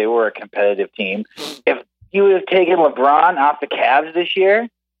playoffs. They were a competitive team. If you would have taken LeBron off the Cavs this year,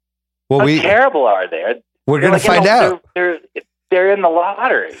 how terrible are they? We're going to find out. They're in the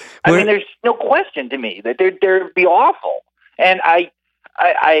lottery. I mean, there's no question to me that they'd be awful. And I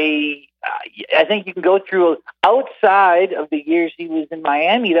think you can go through outside of the years he was in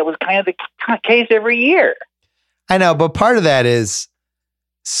Miami. That was kind of the case every year. I know, but part of that is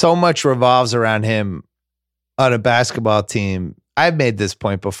so much revolves around him on a basketball team. I've made this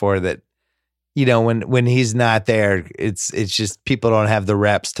point before that, when he's not there, it's just people don't have the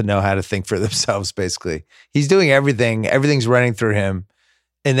reps to know how to think for themselves, basically. He's doing everything. Everything's running through him.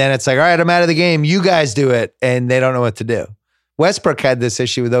 And then it's like, all right, I'm out of the game. You guys do it. And they don't know what to do. Westbrook had this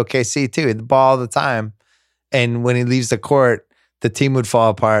issue with OKC too. He had the ball all the time. And when he leaves the court, the team would fall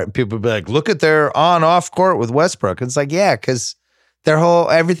apart. And people would be like, look at their on-off court with Westbrook. And it's like, yeah, because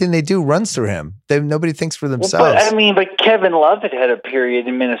everything they do runs through him. Nobody thinks for themselves. But Kevin Love had a period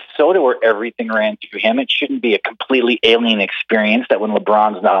in Minnesota where everything ran through him. It shouldn't be a completely alien experience that when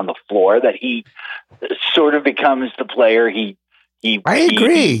LeBron's not on the floor, that he sort of becomes the player I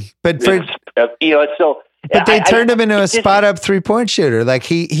agree. But they turned him into a spot-up three-point shooter. Like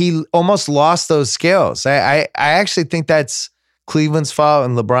he almost lost those skills. I actually think that's Cleveland's fault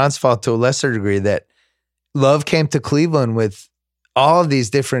and LeBron's fault to a lesser degree, that Love came to Cleveland with all of these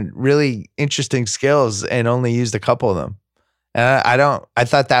different really interesting skills and only used a couple of them. And I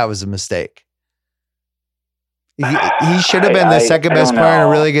thought that was a mistake. He should have been the second best player on a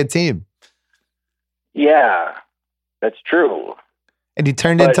really good team. Yeah, that's true. And he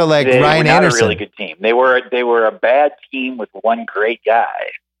turned into like Ryan Anderson. A really good team. They were a bad team with one great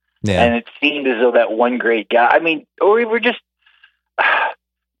guy. Yeah. And it seemed as though that one great guy, or we were just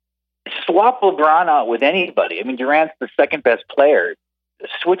swap LeBron out with anybody. I mean, Durant's the second best player.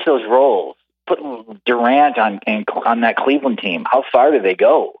 Switch those roles. Put Durant on that Cleveland team. How far do they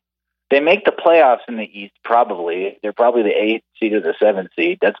go? They make the playoffs in the East, probably. They're probably the 8th seed or the 7th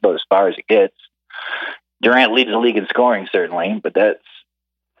seed. That's about as far as it gets. Durant leads the league in scoring, certainly, but that's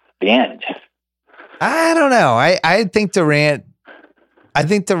the end. I don't know. I think Durant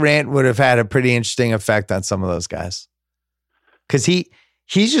would have had a pretty interesting effect on some of those guys. Because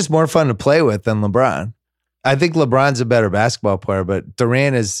he's just more fun to play with than LeBron. I think LeBron's a better basketball player, but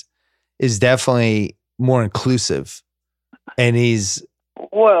Durant is definitely more inclusive. And he's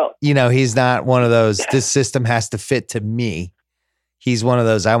not one of those, this system has to fit to me. He's one of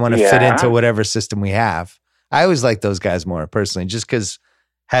those, I want to fit into whatever system we have. I always like those guys more personally, just because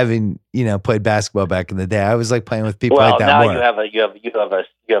having, played basketball back in the day, I always like playing with people like that more. Now you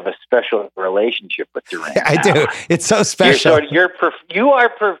have a special relationship with Durant. I do. It's so special. You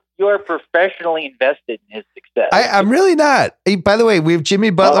are professionally invested in his success. I'm really not. By the way, we have Jimmy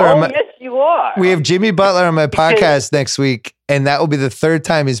Butler. Yes, you are. We have Jimmy Butler on my podcast next week, and that will be the 3rd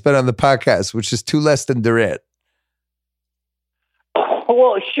time he's been on the podcast, which is 2 less than Durant.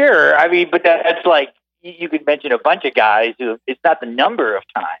 Well, sure. But that's like, you could mention a bunch of guys who, it's not the number of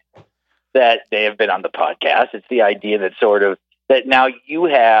times that they have been on the podcast. It's the idea that now you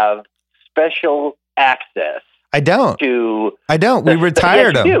have special access. I don't. We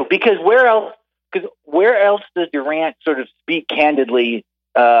retired him. You do, because where else does Durant sort of speak candidly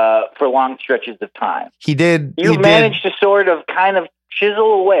for long stretches of time? He did. You managed to sort of kind of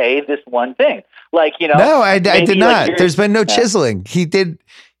chisel away this one thing. No, I did not. There's been no chiseling. He did.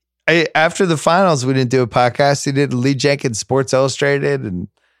 After the finals, we didn't do a podcast. He did Lee Jenkins Sports Illustrated and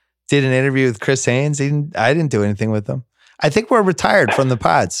did an interview with Chris Haynes. I didn't do anything with him. I think we're retired from the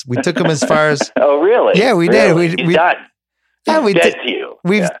pods. We took him as far as. Oh, really? Yeah, we did. He's done. Yeah, we did.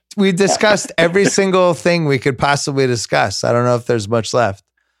 We've discussed every single thing we could possibly discuss. I don't know if there's much left,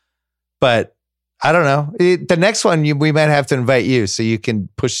 but I don't know. The next one, we might have to invite you so you can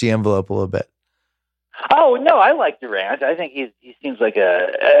push the envelope a little bit. Oh no, I like Durant. I think he seems like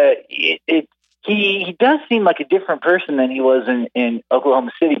he does seem like a different person than he was in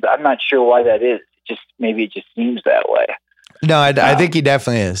Oklahoma City, but I'm not sure why that is. Maybe it just seems that way. No, I think he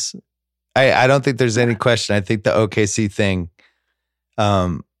definitely is. I don't think there's any question. I think the OKC thing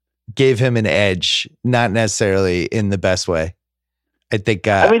gave him an edge, not necessarily in the best way. I think.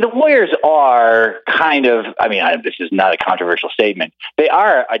 The Warriors are kind of. This is not a controversial statement. They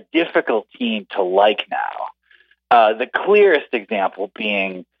are a difficult team to like now. The clearest example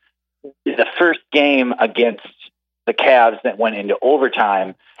being the first game against the Cavs that went into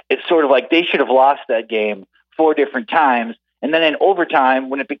overtime. it's sort of like they should have lost that game 4 different times. And then in overtime,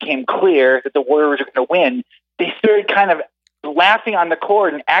 when it became clear that the Warriors were going to win, they started kind of laughing on the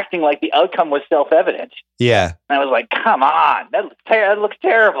court and acting like the outcome was self-evident. Yeah. And I was like, come on, that looks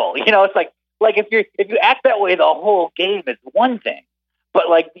terrible. It's like if you act that way the whole game, it's one thing. But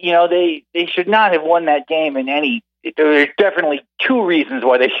they should not have won that game in any. There's definitely 2 reasons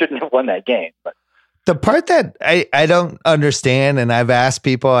why they shouldn't have won that game. But the part that I don't understand, and I've asked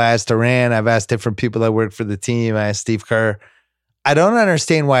people, I asked Durant, I've asked different people that work for the team, I asked Steve Kerr, I don't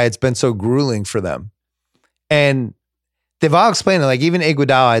understand why it's been so grueling for them. And they've all explained it. Like even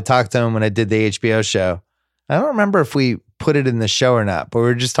Iguodala, I talked to him when I did the HBO show. I don't remember if we put it in the show or not, but we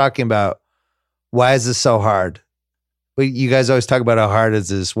were just talking about why is this so hard? You guys always talk about how hard is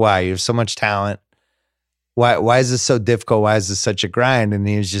this? Why? You have so much talent. Why is this so difficult? Why is this such a grind? And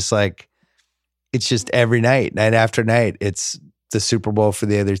he was just like, it's just every night after night, it's the Super Bowl for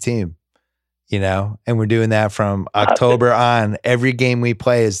the other team, and we're doing that from October on. Every game we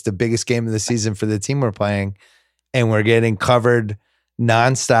play is the biggest game of the season for the team we're playing. And we're getting covered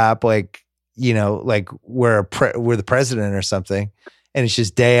nonstop, like we're the president or something. And it's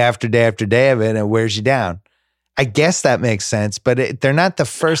just day after day after day of it, and it wears you down. I guess that makes sense, but they're not the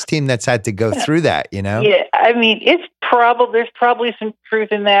first team that's had to go through that, Yeah, I mean, there's probably some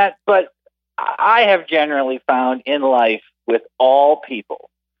truth in that, but I have generally found in life with all people,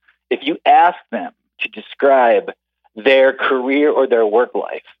 if you ask them to describe their career or their work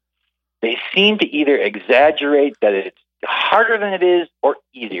life, they seem to either exaggerate that it's harder than it is or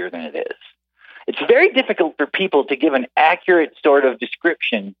easier than it is. It's very difficult for people to give an accurate sort of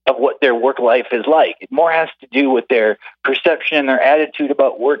description of what their work life is like. It more has to do with their perception and their attitude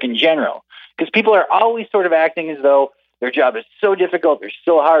about work in general. Because people are always sort of acting as though their job is so difficult, they're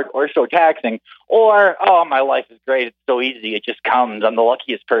so hard, or so taxing, or, oh, my life is great, it's so easy, it just comes, I'm the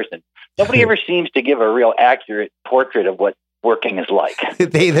luckiest person. Nobody ever seems to give a real accurate portrait of what working is like.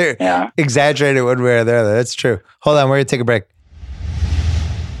 They either exaggerate it one way or the other. That's true. Hold on, we're going to take a break.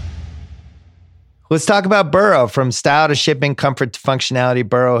 Let's talk about Burrow. From style to shipping, comfort to functionality,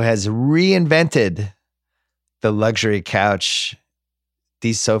 Burrow has reinvented the luxury couch.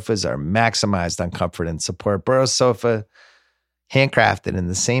 These sofas are maximized on comfort and support. Burrow's sofa, handcrafted in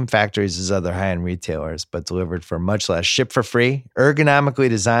the same factories as other high-end retailers, but delivered for much less. Shipped for free, ergonomically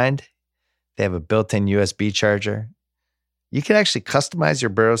designed. They have a built-in USB charger. You can actually customize your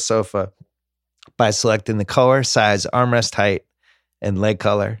Burrow sofa by selecting the color, size, armrest height, and leg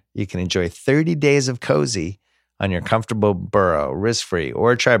color. You can enjoy 30 days of cozy on your comfortable Burrow, risk-free,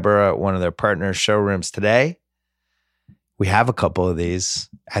 or try Burrow at one of their partner showrooms today. We have a couple of these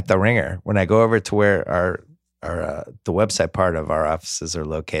at the Ringer. When I go over to where the website part of our offices are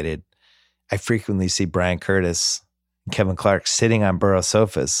located, I frequently see Brian Curtis and Kevin Clark sitting on Burrow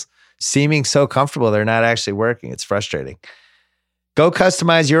sofas, seeming so comfortable they're not actually working. It's frustrating. Go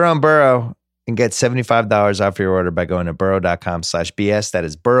customize your own Burrow and get $75 off your order by going to burrow.com/BS. That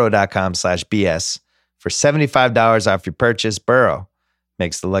is burrow.com/BS for $75 off your purchase. Burrow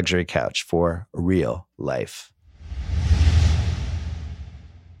makes the luxury couch for real life.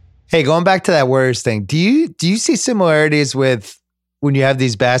 Hey, going back to that Warriors thing, do you see similarities with when you have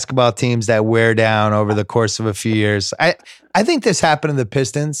these basketball teams that wear down over the course of a few years? I think this happened to the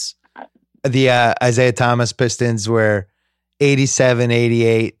Pistons, the Isaiah Thomas Pistons, where 87,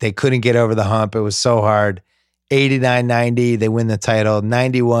 88, they couldn't get over the hump. It was so hard. 89, 90, they win the title.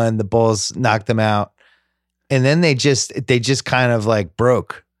 91, the Bulls knocked them out. And then they just kind of like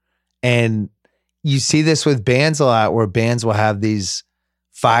broke. And you see this with bands a lot, where bands will have these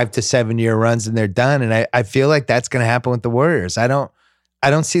 5 to 7 year runs and they're done. And I feel like that's going to happen with the Warriors. I don't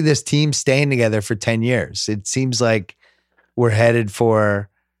see this team staying together for 10 years. It seems like we're headed for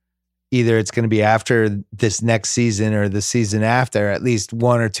either it's going to be after this next season or the season after. At least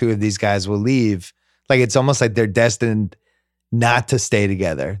one or two of these guys will leave. Like it's almost like they're destined not to stay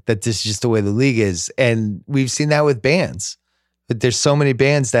together, that this is just the way the league is. And we've seen that with bands. But there's so many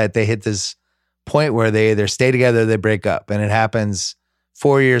bands that they hit this point where they either stay together or they break up. And it happens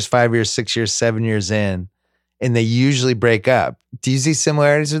 4 years, 5 years, 6 years, 7 years in, and they usually break up. Do you see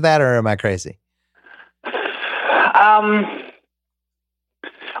similarities with that, or am I crazy?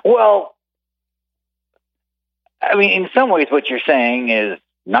 Well, I mean, in some ways what you're saying is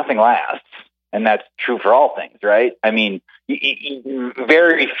nothing lasts, and that's true for all things, right? I mean,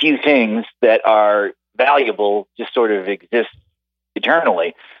 very few things that are valuable just sort of exist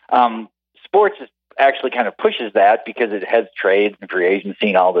eternally. Sports actually kind of pushes that because it has trades and free agency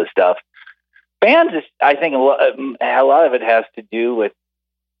and all this stuff. Bands, I think a lot of it has to do with,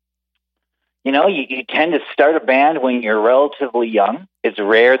 you tend to start a band when you're relatively young. It's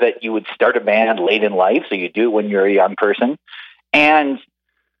rare that you would start a band late in life, so you do it when you're a young person. And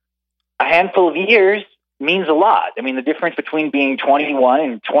a handful of years means a lot. I mean, the difference between being 21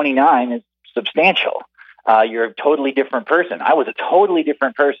 and 29 is substantial. You're a totally different person. I was a totally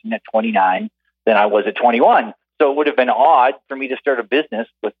different person at 29 than I was at 21. So it would have been odd for me to start a business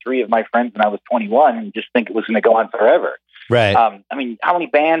with 3 of my friends when I was 21 and just think it was going to go on forever. Right. I mean, how many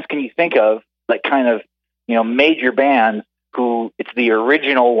bands can you think of, like kind of, major bands who it's the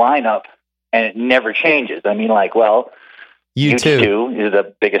original lineup and it never changes? I mean, like, well, U2 is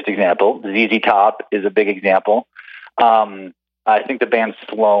the biggest example. ZZ Top is a big example. I think the band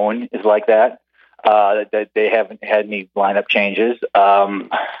Sloan is like that. That they haven't had any lineup changes.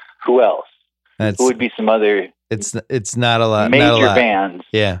 Who else? Who would be some other? It's not a lot. Major bands.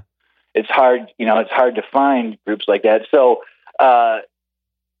 Yeah, it's hard. It's hard to find groups like that. So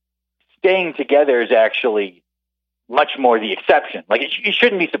staying together is actually much more the exception. Like it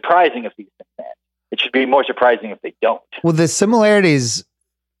shouldn't be surprising if these things end. It should be more surprising if they don't. Well, the similarities,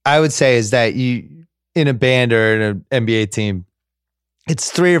 I would say, is that you in a band or in an NBA team, it's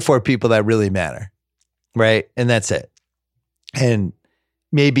 3 or 4 people that really matter, right? And that's it. And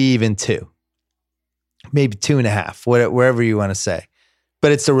maybe even 2, maybe 2.5, wherever you want to say.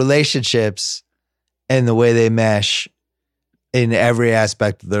 But it's the relationships and the way they mesh in every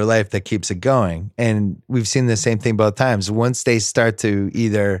aspect of their life that keeps it going. And we've seen the same thing both times. Once they start to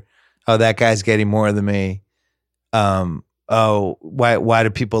either, oh, that guy's getting more than me. Oh, why do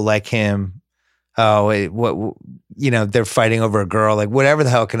people like him? Oh, they're fighting over a girl, like whatever the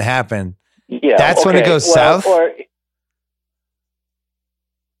hell can happen. Yeah. That's when it goes south.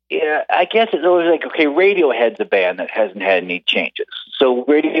 Yeah, I guess it's always like, okay, Radiohead's a band that hasn't had any changes. So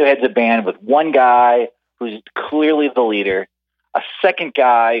Radiohead's a band with one guy who's clearly the leader, a second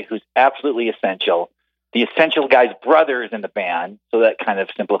guy who's absolutely essential. The essential guy's brother is in the band, so that kind of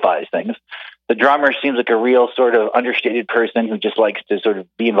simplifies things. The drummer seems like a real sort of understated person who just likes to sort of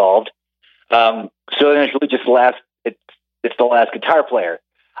be involved. So then it's really just it's the last guitar player.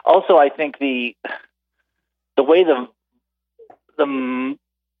 Also, I think the way the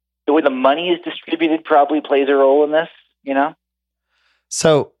money is distributed probably plays a role in this,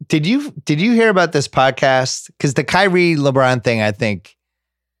 So did you hear about this podcast? Because the Kyrie LeBron thing, I think,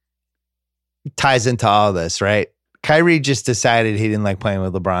 ties into all this, right? Kyrie just decided he didn't like playing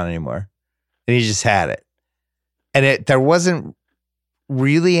with LeBron anymore, and he just had it. And there wasn't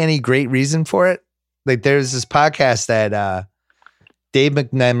really any great reason for it. Like there's this podcast that Dave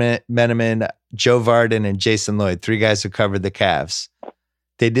McMenamin, Joe Varden, and Jason Lloyd, 3 guys who covered the Cavs.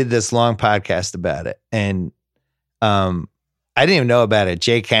 They did this long podcast about it. And I didn't even know about it.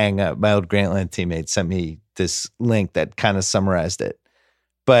 Jay Kang, my old Grantland teammate, sent me this link that kind of summarized it.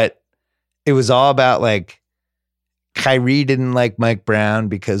 But it was all about like Kyrie didn't like Mike Brown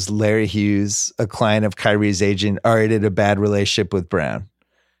because Larry Hughes, a client of Kyrie's agent, already had a bad relationship with Brown.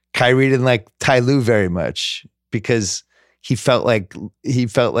 Kyrie didn't like Ty Lue very much because he felt like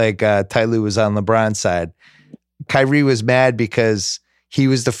Ty Lue was on LeBron's side. Kyrie was mad because he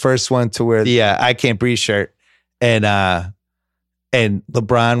was the first one to wear the I Can't Breathe shirt, and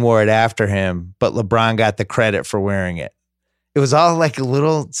LeBron wore it after him, but LeBron got the credit for wearing it. It was all like a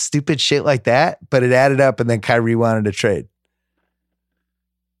little stupid shit like that, but it added up, and then Kyrie wanted to trade.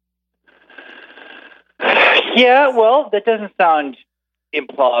 Yeah, well, that doesn't sound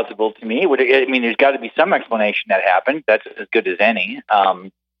implausible to me. I mean, there's got to be some explanation that happened. That's as good as any.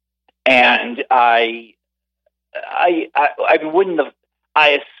 And I wouldn't have.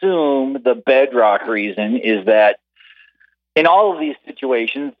 I assume the bedrock reason is that in all of these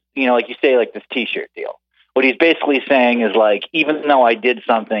situations, like you say, like this T-shirt deal, what he's basically saying is like, even though I did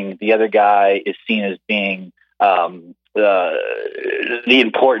something, the other guy is seen as being the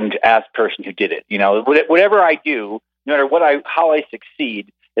important ass person who did it. Whatever I do, no matter how I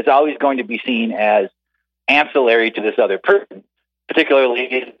succeed, it's always going to be seen as ancillary to this other person.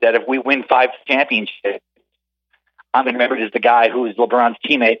 Particularly that if we win 5 championships, I'm remembered as the guy who is LeBron's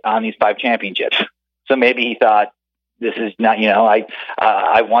teammate on these 5 championships. So maybe he thought, this is not,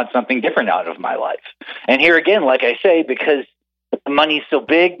 I want something different out of my life. And here again, like I say, because the money's so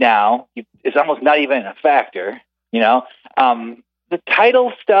big now, it's almost not even a factor, the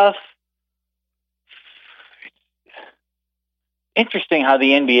title stuff. Interesting how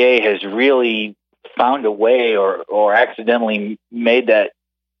the NBA has really found a way or accidentally made that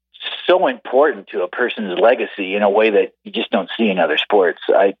so important to a person's legacy in a way that you just don't see in other sports.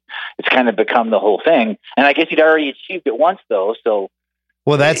 It's kind of become the whole thing. And I guess he'd already achieved it once though. So,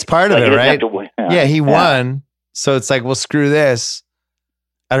 well, that's part of it, right? Yeah, he won. So it's like, well, screw this.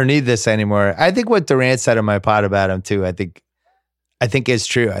 I don't need this anymore. I think what Durant said in my pod about him too, I think is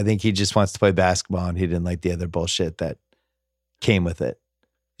true. I think he just wants to play basketball and he didn't like the other bullshit that came with it.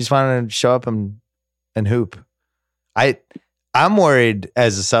 He just wanted to show up and hoop. I'm worried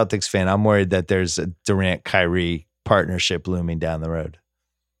as a Celtics fan. I'm worried that there's a Durant-Kyrie partnership looming down the road.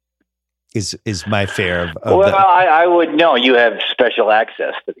 Is my fear of well, I would know you have special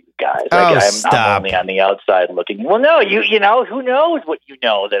access to these guys. I'm only on the outside looking. Well, no, you know, who knows what you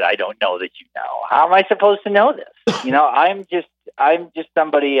know that I don't know that you know? How am I supposed to know this? You know, I'm just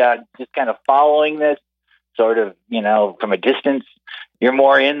somebody just kind of following this sort of, you know, from a distance. You're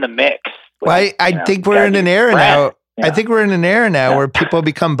more in the mix. Well, I think we're in an era now. Yeah. I think we're in an era now where people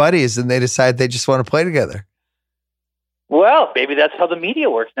become buddies and they decide they just want to play together. Well, maybe that's how the media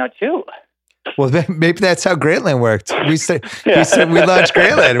works now too. Well, maybe that's how Grantland worked. We launched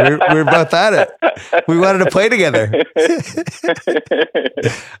Grantland. We were both at it. We wanted to play together.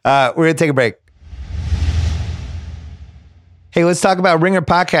 We're going to take a break. Hey, let's talk about Ringer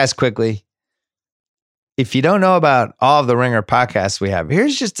Podcast quickly. If you don't know about all of the Ringer podcasts we have,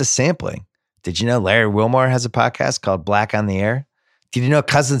 here's just a sampling. Did you know Larry Wilmore has a podcast called Black on the Air? Did you know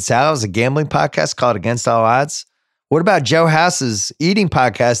Cousin Sal has a gambling podcast called Against All Odds? What about Joe House's eating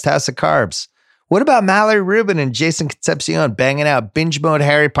podcast, House of Carbs? What about Mallory Rubin and Jason Concepcion banging out binge mode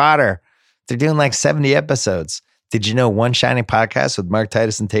Harry Potter? They're doing like 70 episodes. Did you know One Shining Podcast with Mark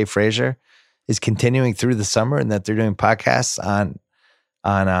Titus and Tate Frazier is continuing through the summer and that they're doing podcasts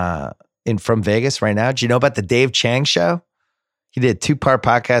from Vegas right now? Did you know about the Dave Chang Show? He did a 2-part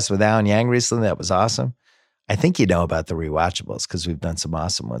podcast with Alan Yang recently. That was awesome. I think you know about the Rewatchables because we've done some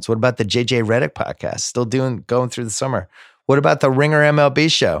awesome ones. What about the JJ Redick podcast? Still going through the summer. What about the Ringer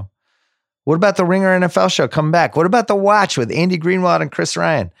MLB show? What about the Ringer NFL show coming back? What about The Watch with Andy Greenwald and Chris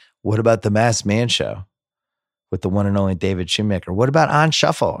Ryan? What about the Masked Man show with the one and only David Shoemaker? What about On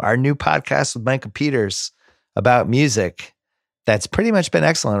Shuffle, our new podcast with Micah Peters about music? That's pretty much been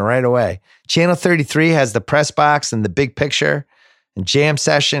excellent right away. Channel 33 has the Press Box and the Big Picture and Jam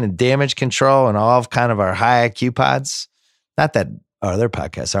Session and Damage Control and all of kind of our high IQ pods. Not that our other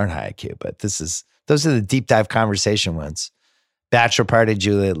podcasts aren't high IQ, but those are the deep dive conversation ones. Bachelor Party,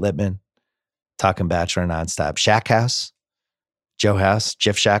 Juliet Littman, talking Bachelor nonstop. Shack House, Joe House,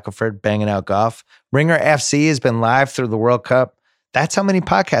 Jeff Shackelford, banging out golf. Ringer FC has been live through the World Cup. That's how many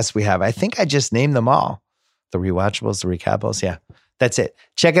podcasts we have. I think I just named them all. The Rewatchables, the Recapables. Yeah, that's it.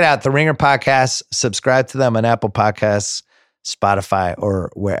 Check it out. The Ringer Podcasts. Subscribe to them on Apple Podcasts, Spotify, or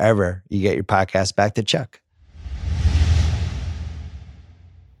wherever you get your podcasts. Back to Chuck.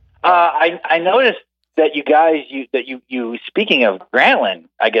 I noticed that you guys, speaking of Grantland,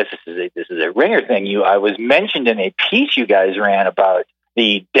 I guess this is a Ringer thing. I was mentioned in a piece you guys ran about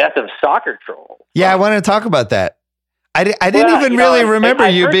the death of soccer trolls. Yeah, I want to talk about that. I didn't even really remember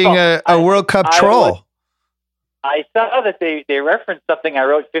you being a World Cup troll. I saw that they referenced something I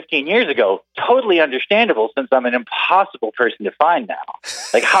wrote 15 years ago. Totally understandable, since I'm an impossible person to find now.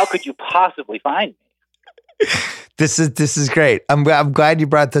 Like, how could you possibly find me? This is great. I'm glad you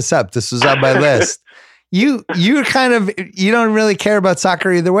brought this up. This was on my list. You don't really care about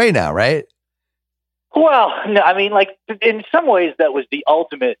soccer either way now, right? Well, no, I mean, like, in some ways that was the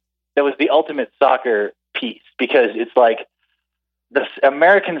ultimate soccer piece, because it's like the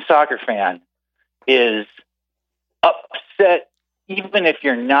American soccer fan is upset even if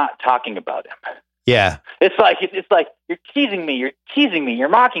you're not talking about him. Yeah. It's like you're teasing me, you're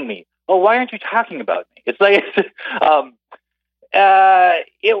mocking me. Oh, why aren't you talking about me? It's like I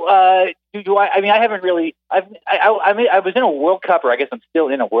haven't really. I was in a World Cup, or I guess I'm still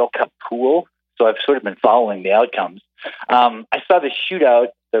in a World Cup pool, so I've sort of been following the outcomes. I saw the shootout,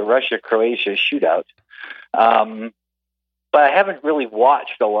 the Russia-Croatia shootout, but I haven't really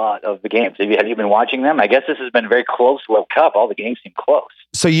watched a lot of the games. Have you been watching them? I guess this has been a very close World Cup. All the games seem close.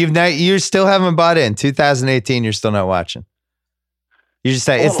 So you still haven't bought in 2018. You're still not watching. You just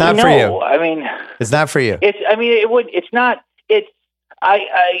say it's not for you. I mean, it's not for you. It's not.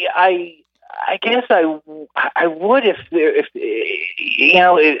 I guess I would if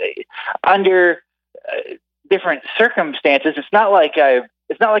under different circumstances. It's not like I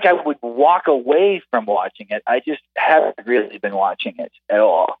would walk away from watching it. I just haven't really been watching it at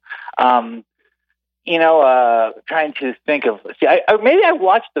all. Trying to think of. Maybe I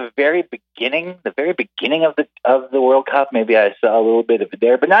watched the very beginning of the World Cup. Maybe I saw a little bit of it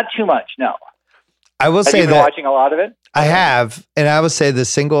there, but not too much. No. I will say have you been watching a lot of it? I have, and I will say the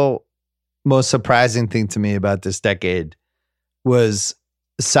single most surprising thing to me about this decade was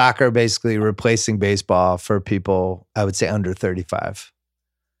soccer basically replacing baseball for people, I would say, under 35.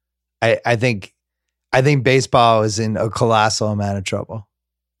 I think baseball is in a colossal amount of trouble.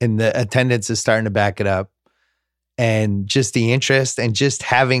 and the attendance is starting to back it up. And just the interest, and just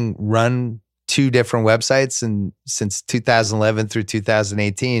having run 2 different websites and since 2011 through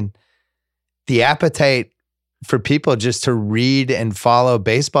 2018, the appetite for people just to read and follow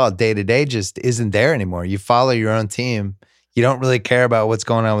baseball day to day just isn't there anymore. You follow your own team. You don't really care about what's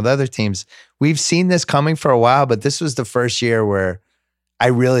going on with other teams. We've seen this coming for a while, but this was the first year where I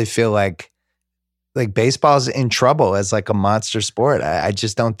really feel like baseball's in trouble as like a monster sport. I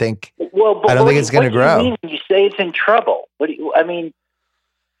just don't think. Well, I don't think it's going to grow. What do you mean when you say it's in trouble? What do you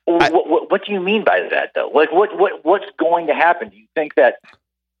mean by that, though? Like, what's going to happen? Do you think that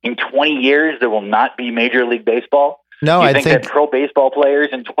in 20 years there will not be Major League Baseball? No, I think that pro baseball players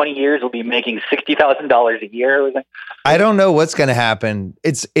in 20 years will be making $60,000 a year. I don't know what's going to happen.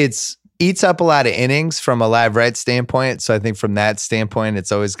 It's eats up a lot of innings from a live rights standpoint. So I think from that standpoint,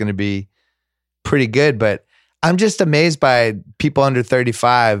 it's always going to be pretty good. But I'm just amazed by people under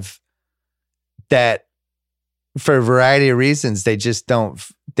 35 that, for a variety of reasons, they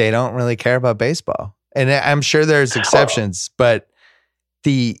don't really care about baseball. And I'm sure there's exceptions, but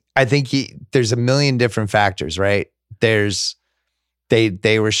I think there's a million different factors, right?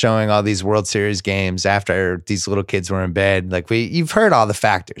 They were showing all these World Series games after these little kids were in bed. Like you've heard all the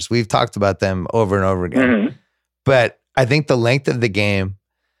factors. We've talked about them over and over again. Mm-hmm. But I think the length of the game,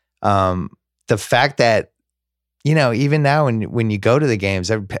 the fact that, even now when you go to the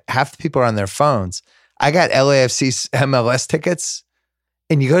games, half the people are on their phones. I got LAFC MLS tickets,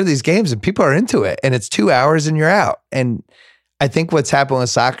 and you go to these games and people are into it, and it's 2 hours and you're out. And I think what's happened with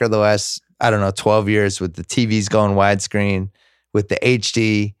soccer the last, 12 years, with the TVs going widescreen, with the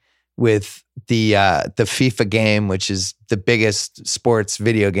HD, with the FIFA game, which is the biggest sports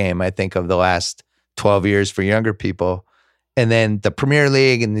video game, I think, of the last 12 years for younger people. And then the Premier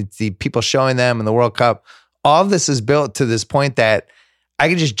League and the people showing them and the World Cup, all of this is built to this point that I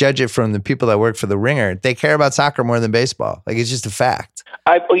can just judge it from the people that work for the Ringer. They care about soccer more than baseball. Like, it's just a fact.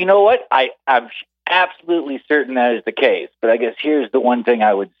 Well, you know what? I'm absolutely certain that is the case. But I guess here's the one thing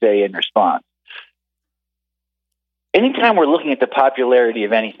I would say in response. Anytime we're looking at the popularity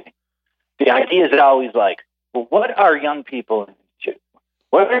of anything, the idea is always like, well, what are young people into?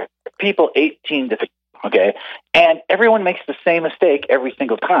 What are people 18 to 50? Okay. And everyone makes the same mistake every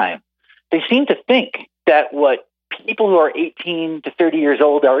single time. They seem to think that what people who are 18 to 30 years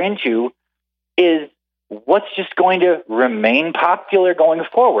old are into is what's just going to remain popular going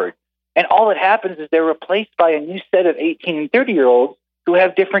forward. And all that happens is they're replaced by a new set of 18 and 30-year-olds who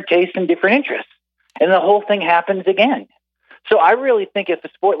have different tastes and different interests. And the whole thing happens again. So I really think if a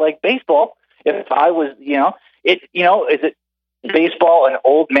sport like baseball, if I was, is it baseball an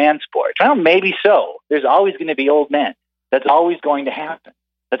old man sport? Well, maybe so. There's always going to be old men. That's always going to happen.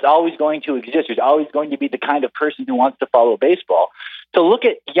 That's always going to exist. There's always going to be the kind of person who wants to follow baseball. To look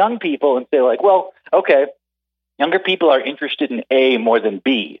at young people and say like, well, okay, younger people are interested in A more than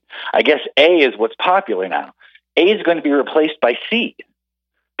B. I guess A is what's popular now. A is going to be replaced by C,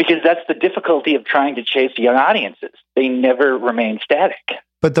 because that's the difficulty of trying to chase young audiences. They never remain static.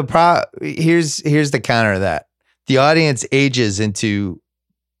 But here's the counter to that. The audience ages into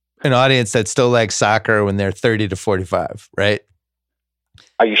an audience that still likes soccer when they're 30 to 45, right?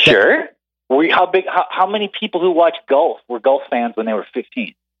 Are you sure? How many people who watch golf were golf fans when they were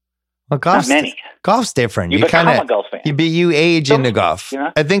 15? Well, not many. Golf's different. You become a golf fan. You age into golf.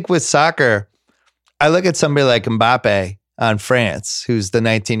 I think with soccer, I look at somebody like Mbappe on France, who's the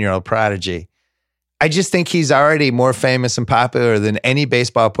 19-year-old prodigy. I just think he's already more famous and popular than any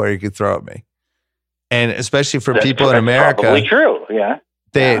baseball player you could throw at me. And especially for people in America. Probably true, yeah.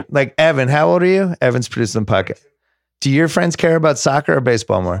 Like Evan, how old are you? Evan's producing the podcast. Do your friends care about soccer or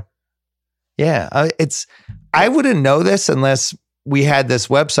baseball more? Yeah, I wouldn't know this unless we had this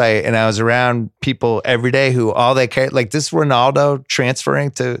website and I was around people every day who all they care, like this Ronaldo transferring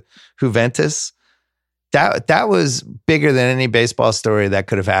to Juventus. That was bigger than any baseball story that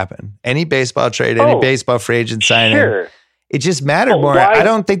could have happened. Any baseball trade, any baseball free agent signing. Sure. It just mattered more. I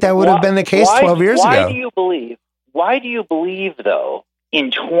don't think that would have been the case 12 years ago. Why do you believe, though,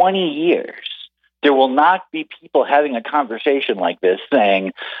 in 20 years, there will not be people having a conversation like this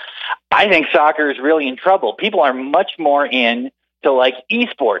saying, I think soccer is really in trouble. People are much more into like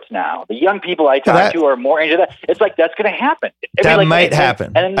esports now. The young people I talk to are more into that. It's like that's going to happen. Might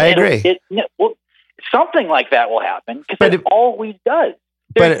happen. I agree. Something like that will happen because it always does.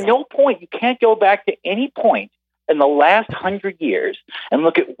 There's no point. You can't go back to any point in the last 100 years and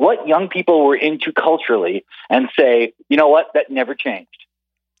look at what young people were into culturally and say, you know what, that never changed.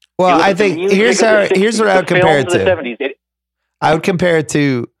 Well, I think here's what I would compare it to. I would compare it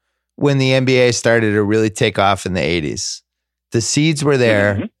to when the NBA started to really take off in the 80s. The seeds were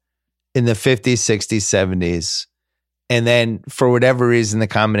there in the 50s, 60s, 70s. And then for whatever reason, the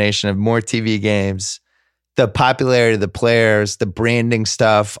combination of more TV games, the popularity of the players, the branding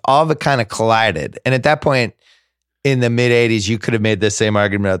stuff, all of it kind of collided. And at that point in the mid 80s, you could have made the same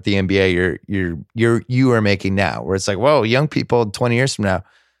argument about the NBA you are making now, where it's like, whoa, young people 20 years from now.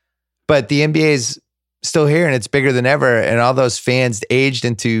 But the NBA is still here and it's bigger than ever. And all those fans aged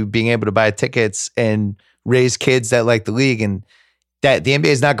into being able to buy tickets and raise kids that like the league, and that the NBA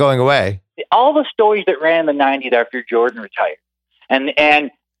is not going away. All the stories that ran in the 90s after Jordan retired,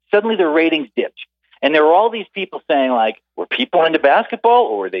 and suddenly the ratings dipped. And there were all these people saying, like, were people into basketball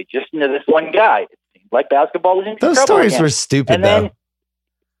or were they just into this one guy? It seemed like basketball was in trouble. Those stories again. were stupid, and then, though.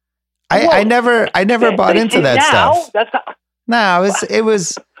 I never bought into that stuff. That's not, no, it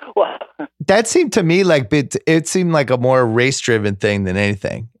was that seemed to me like it seemed like a more race-driven thing than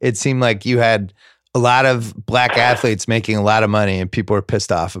anything. It seemed like you had a lot of black athletes making a lot of money and people were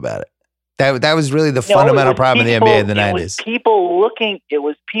pissed off about it. That was really the fundamental problem in the NBA in the 90s. It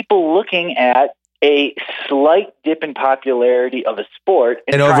was people looking at a slight dip in popularity of a sport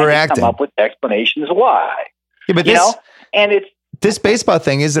and trying overacting. to come up with explanations why. Yeah, but this baseball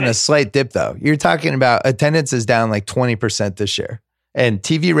thing isn't a slight dip, though. You're talking about attendance is down like 20% this year, and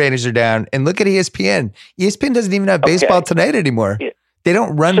TV ratings are down. And look at ESPN. ESPN doesn't even have Baseball Tonight anymore. They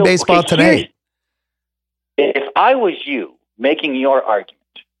don't run Baseball Tonight. If I was you making your argument,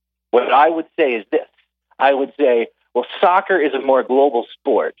 what I would say is this. I would say, well, soccer is a more global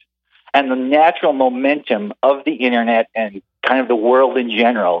sport, and the natural momentum of the internet and kind of the world in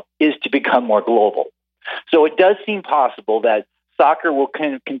general is to become more global. So it does seem possible that soccer will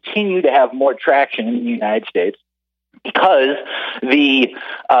continue to have more traction in the United States because the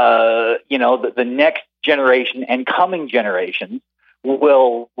next generation and coming generations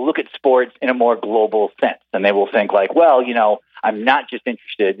will look at sports in a more global sense. And they will think like, well, I'm not just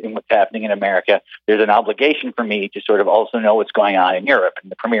interested in what's happening in America. There's an obligation for me to sort of also know what's going on in Europe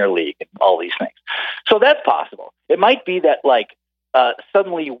and the Premier League and all these things. So that's possible. It might be that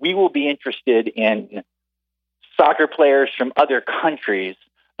suddenly we will be interested in soccer players from other countries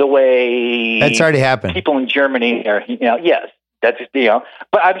the way that's already happened. People in Germany are, yes, that's,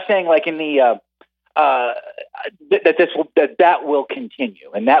 but I'm saying like in the, that will continue,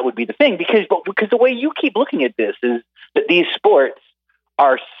 and that would be the thing because the way you keep looking at this is that these sports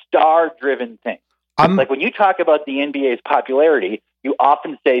are star-driven things. Like when you talk about the NBA's popularity, you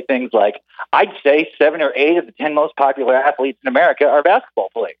often say things like, "I'd say 7 or 8 of the 10 most popular athletes in America are basketball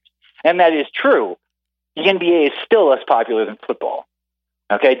players," and that is true. The NBA is still less popular than football.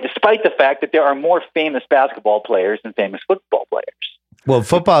 Okay, despite the fact that there are more famous basketball players than famous football players. Well,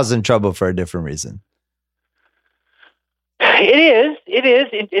 football's in trouble for a different reason. It is.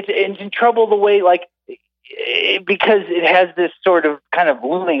 It's in trouble the way, because it has this sort of kind of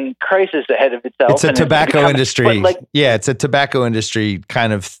looming crisis ahead of itself. It's a tobacco industry. It's a tobacco industry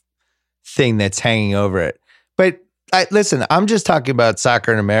kind of thing that's hanging over it. But listen, I'm just talking about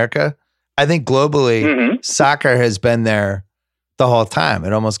soccer in America. I think globally, soccer has been there the whole time.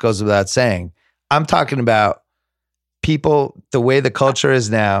 It almost goes without saying. I'm talking about people, the way the culture is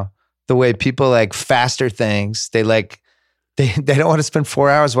now, the way people like faster things. They don't want to spend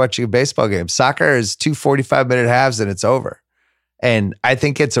 4 hours watching a baseball game. Soccer is 2 45-minute halves and it's over. And I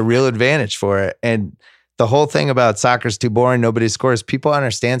think it's a real advantage for it. And the whole thing about soccer is too boring, nobody scores. People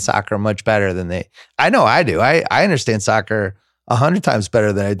understand soccer much better than I know I do. I understand soccer 100 times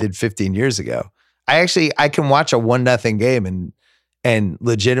better than I did 15 years ago. I can watch a 1-0 game and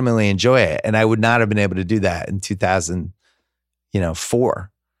legitimately enjoy it. And I would not have been able to do that in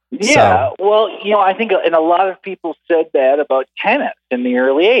 2004. Yeah, well, I think and a lot of people said that about tennis in the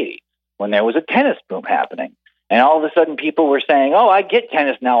early 80s when there was a tennis boom happening. And all of a sudden people were saying, oh, I get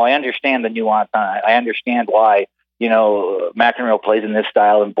tennis now. I understand the nuance. I understand why, McEnroe plays in this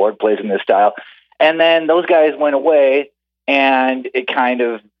style and Borg plays in this style. And then those guys went away and it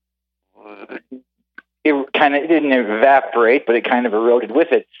didn't evaporate, but it kind of eroded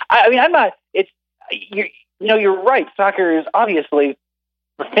with it. You're right. Soccer is obviously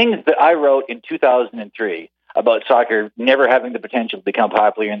the things that I wrote in 2003 about soccer never having the potential to become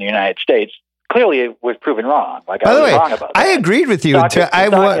popular in the United States. Clearly, it was proven wrong. By the way, wrong about that. I agreed with you.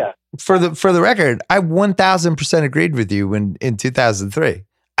 For the record, I 1,000% agreed with you in 2003.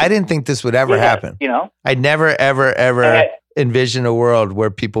 I didn't think this would ever happen. I never, ever envisioned a world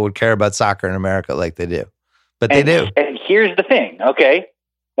where people would care about soccer in America like they do. But they do. And here's the thing, okay?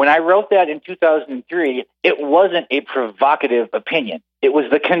 When I wrote that in 2003, it wasn't a provocative opinion. It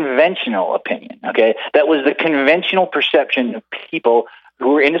was the conventional opinion, okay? That was the conventional perception of people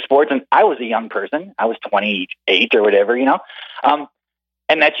who were into sports, and I was a young person. I was 28 or whatever,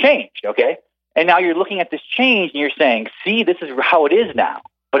 and that changed. Okay. And now you're looking at this change and you're saying, see, this is how it is now,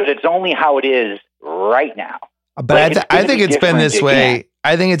 but it's only how it is right now. But like, I think it's been this way.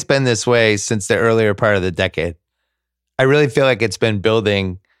 I think it's been this way since the earlier part of the decade. I really feel like it's been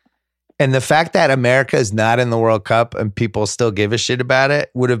building. And the fact that America is not in the World Cup and people still give a shit about it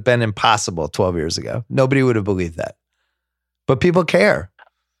would have been impossible 12 years ago. Nobody would have believed that. But people care.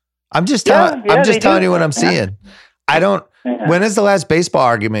 I'm just telling you what I'm seeing. I don't. When is the last baseball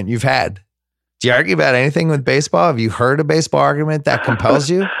argument you've had? Do you argue about anything with baseball? Have you heard a baseball argument that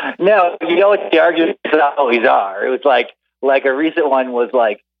compels you? No, you know what the arguments always are. It was like a recent one was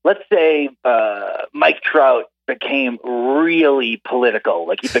like, let's say Mike Trout became really political,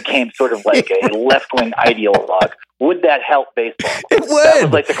 like he became sort of like a left-wing ideologue. Would that help baseball? It would. That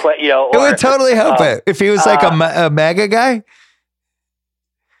was like the question. It would totally help it if he was like a MAGA guy.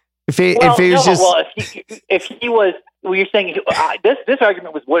 If he was, well, you're saying this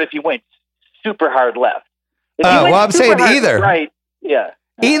argument was, what if he went super hard left? Well, I'm saying either. Right. Yeah.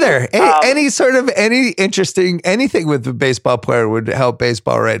 Either. Anything with the baseball player would help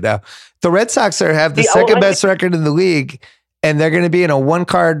baseball right now. The Red Sox have the second best record in the league, and they're going to be in a wild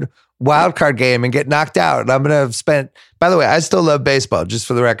card game and get knocked out. And I'm going to have spent, by the way, I still love baseball, just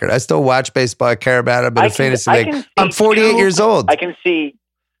for the record. I still watch baseball. I care about it. I'm in a fantasy league. I'm 48 years old. I can see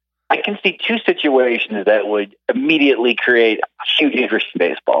two situations that would immediately create huge interest in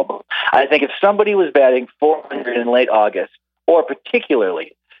baseball. I think if somebody was batting 400 in late August, or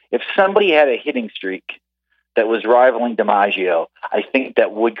particularly if somebody had a hitting streak that was rivaling DiMaggio, I think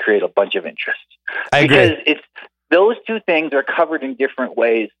that would create a bunch of interest. I agree. Because those two things are covered in different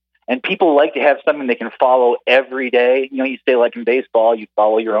ways, and people like to have something they can follow every day. You say like in baseball, you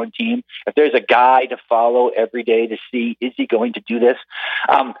follow your own team. If there's a guy to follow every day to see, is he going to do this?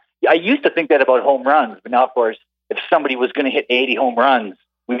 I used to think that about home runs, but now, of course, if somebody was going to hit 80 home runs,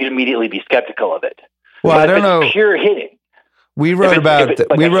 we would immediately be skeptical of it. Well, but I don't know. Pure hitting. We wrote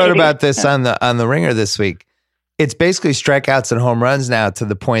about this on the Ringer this week. It's basically strikeouts and home runs now, to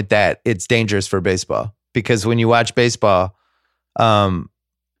the point that it's dangerous for baseball, because when you watch baseball,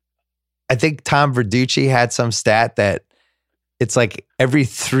 I think Tom Verducci had some stat that it's like every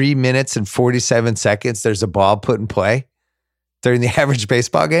 3 minutes and 47 seconds, there's a ball put in play during the average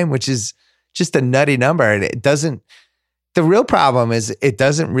baseball game, which is just a nutty number. And it doesn't, the real problem is it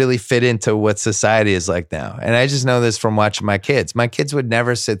doesn't really fit into what society is like now. And I just know this from watching my kids. My kids would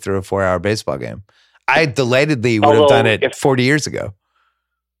never sit through a 4-hour baseball game. I delightedly would have done it 40 years ago.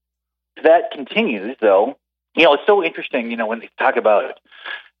 That continues, though. It's so interesting, when they talk about,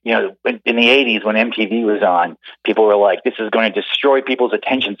 in the 80s when MTV was on, people were like, this is going to destroy people's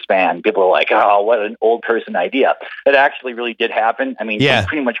attention span. People were like, oh, what an old person idea. That actually really did happen. I mean, you can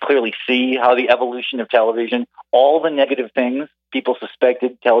pretty much clearly see how the evolution of television, all the negative things people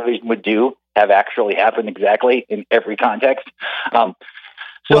suspected television would do, have actually happened exactly in every context. If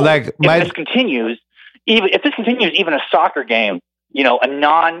this continues, even a soccer game,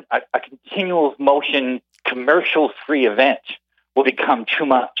 a continual motion, commercial-free event will become too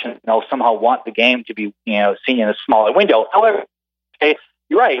much, and they'll somehow want the game to be, seen in a smaller window. However,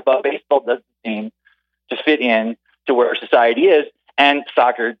 you're right about baseball doesn't seem to fit in to where society is, and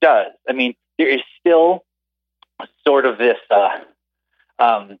soccer does. I mean, there is still sort of this, I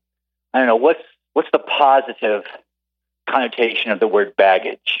don't know, what's the positive connotation of the word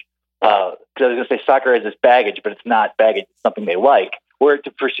baggage? Because I was going to say soccer has this baggage, but it's not baggage. It's something they like. Where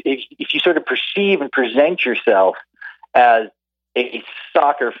if you sort of perceive and present yourself as a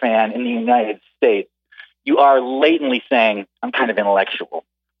soccer fan in the United States, you are latently saying, I'm kind of intellectual.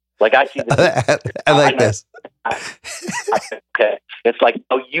 Like I see this. I like this. Okay. It's like,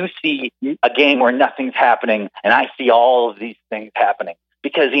 you see a game where nothing's happening, and I see all of these things happening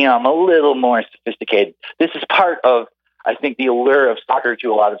because, I'm a little more sophisticated. This is part of, I think, the allure of soccer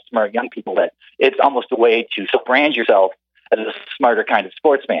to a lot of smart young people, that it's almost a way to brand yourself as a smarter kind of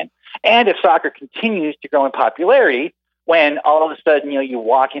sportsman. And if soccer continues to grow in popularity, when all of a sudden, you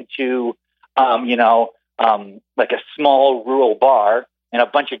walk into, like a small rural bar and a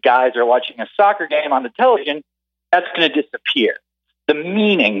bunch of guys are watching a soccer game on the television, that's going to disappear. The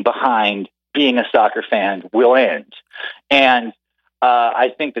meaning behind being a soccer fan will end. And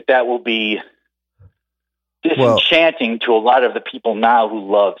I think that will be disenchanting to a lot of the people now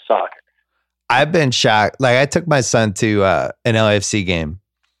who love soccer. I've been shocked. Like, I took my son to an LAFC game.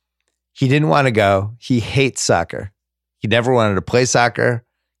 He didn't want to go. He hates soccer. He never wanted to play soccer.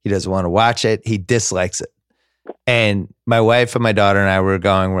 He doesn't want to watch it. He dislikes it. And my wife and my daughter and I were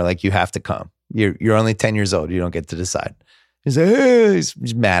like, you have to come. You're only 10 years old. You don't get to decide. He's like, hey,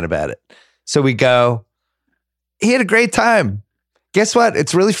 he's mad about it. So we go. He had a great time. Guess what?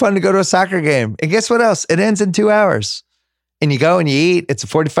 It's really fun to go to a soccer game. And guess what else? It ends in 2 hours. And you go and you eat. It's a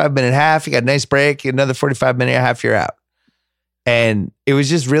 45-minute half. You got a nice break. Another 45-minute half, you're out. And it was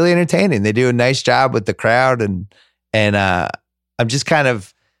just really entertaining. They do a nice job with the crowd. And I'm just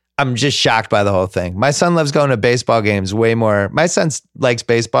shocked by the whole thing. My son loves going to baseball games way more. My son likes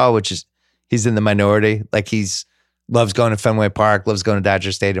baseball, which is, he's in the minority. Like loves going to Fenway Park, loves going to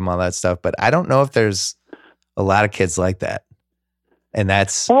Dodger Stadium, all that stuff. But I don't know if there's a lot of kids like that. And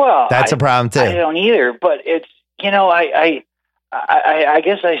that's a problem too. I don't either, but it's, I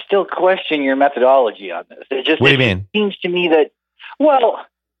guess I still question your methodology on this. What do you mean? It seems to me that, a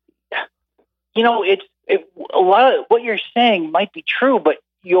lot of what you're saying might be true, but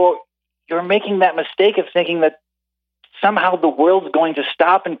you're making that mistake of thinking that somehow the world's going to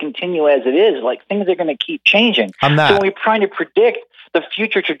stop and continue as it is. Like things are going to keep changing. I'm not. So when we're trying to predict the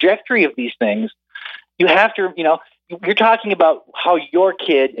future trajectory of these things, you have to, you're talking about how your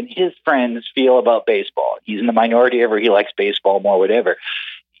kid and his friends feel about baseball. He's in the minority ever. He likes baseball more, whatever.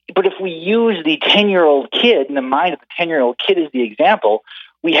 But if we use the 10-year-old kid in the mind of the 10-year-old kid as the example,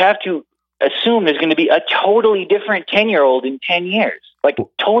 we have to assume there's going to be a totally different 10-year-old in 10 years, like a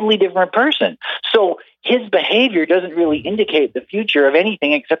totally different person. So his behavior doesn't really indicate the future of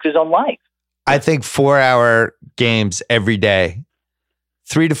anything except his own life. I think 4-hour games every day,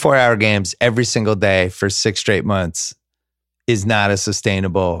 3 to 4 hour games every single day for 6 straight months is not a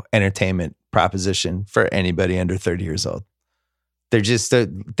sustainable entertainment proposition for anybody under 30 years old. They're just,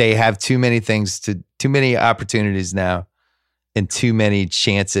 they have too many opportunities now and too many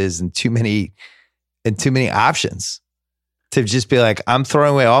chances and too many options to just be like, I'm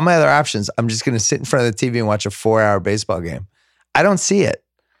throwing away all my other options. I'm just going to sit in front of the TV and watch a 4-hour baseball game. I don't see it.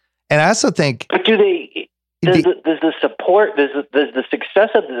 And I also think, but does the success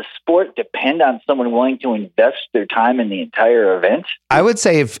of the sport depend on someone willing to invest their time in the entire event? I would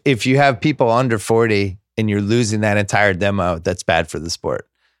say if you have people under 40 and you're losing that entire demo, that's bad for the sport.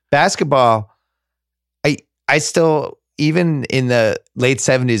 Basketball, I still, even in the late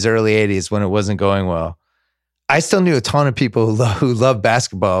 70s, early 80s when it wasn't going well, I still knew a ton of people who loved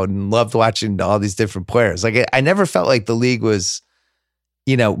basketball and loved watching all these different players. Like I never felt like the league was,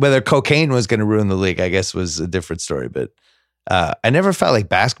 whether cocaine was going to ruin the league, I guess was a different story. But I never felt like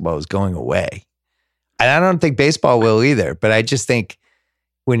basketball was going away. And I don't think baseball will either. But I just think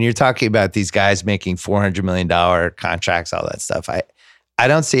when you're talking about these guys making $400 million contracts, all that stuff, I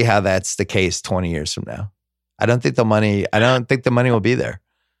don't see how that's the case 20 years from now. I don't think the money will be there.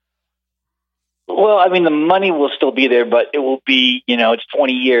 Well, I mean, the money will still be there, but it will be, it's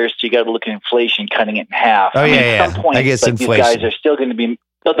 20 years, so you got to look at inflation, cutting it in half. At some point, I guess inflation. These guys are still going to be,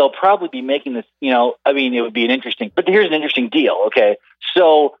 they'll probably be making this, it would be but here's an interesting deal, okay?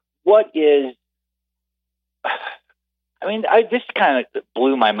 So this kind of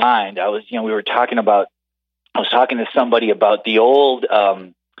blew my mind. I was talking to somebody about the old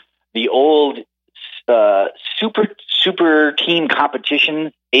super team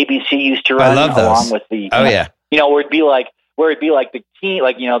competition ABC used to run. I love those. Along with the where it'd be like the team,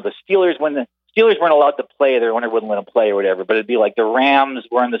 the Steelers, when the Steelers weren't allowed to play, their owner wouldn't let them play or whatever, but it'd be like the Rams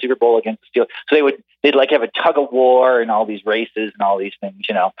were in the Super Bowl against the Steelers, so they'd like have a tug of war and all these races and all these things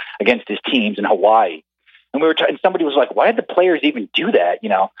against these teams in Hawaii. And and somebody was like, why did the players even do that?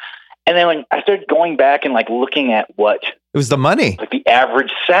 And then when I started going back and looking at what it was, the money, the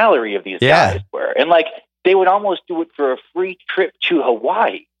average salary of these guys were, and they would almost do it for a free trip to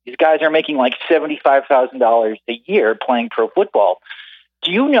Hawaii. These guys are making $75,000 a year playing pro football.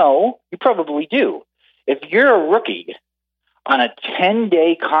 Do you know? You probably do. If you're a rookie on a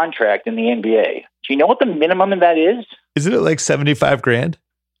 10-day contract in the NBA, do you know what the minimum of that is? Isn't it like $75,000?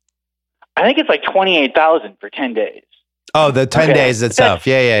 I think it's like $28,000 for 10 days. Oh, the 10 days itself.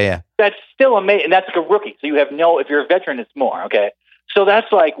 Yeah. That's still amazing. And that's like a rookie. So you have if you're a veteran, it's more. Okay. So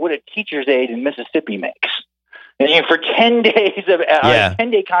that's like what a teacher's aide in Mississippi makes. And for 10 days of a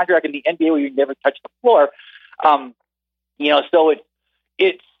 10-day contract in the NBA where you never touch the floor, so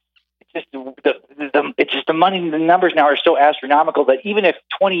it's just the money. The numbers now are so astronomical that even if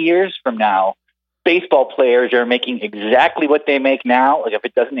 20 years from now, baseball players are making exactly what they make now, like if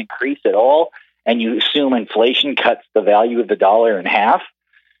it doesn't increase at all, and you assume inflation cuts the value of the dollar in half,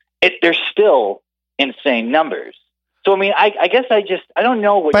 they're still insane numbers. So, I guess I don't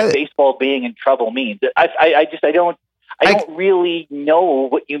know what baseball being in trouble means. I don't really know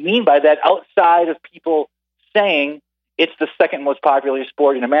what you mean by that outside of people saying it's the second most popular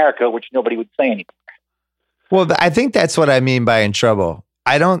sport in America, which nobody would say anymore. Well, I think that's what I mean by in trouble.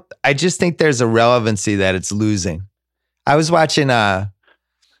 I just think there's a relevancy that it's losing. I was watching the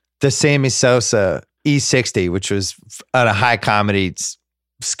Sammy Sosa E60, which was on a high comedy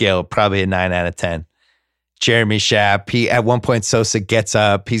scale, probably a 9 out of 10. Jeremy Schaap, at one point Sosa gets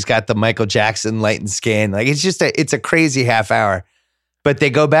up. He's got the Michael Jackson light and skin. Like it's a crazy half hour. But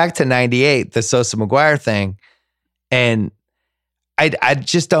they go back to 98, the Sosa McGuire thing, and I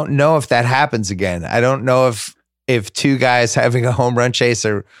just don't know if that happens again. I don't know if two guys having a home run chase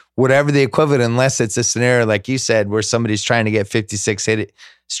or whatever the equivalent, unless it's a scenario like you said where somebody's trying to get 56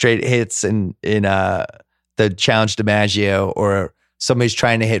 straight hits in the Challenge DiMaggio, or somebody's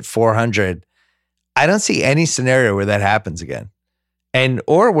trying to hit 400. I don't see any scenario where that happens again,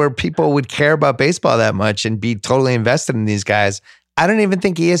 or where people would care about baseball that much and be totally invested in these guys. I don't even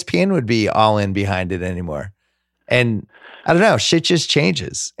think ESPN would be all in behind it anymore. And I don't know, shit just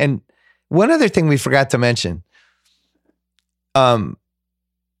changes. And one other thing we forgot to mention, the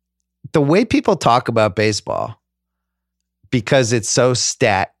way people talk about baseball, because it's so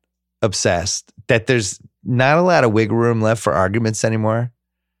stat obsessed, that there's not a lot of wiggle room left for arguments anymore.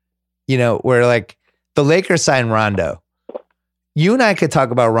 You know, where like the Lakers signed Rondo. You and I could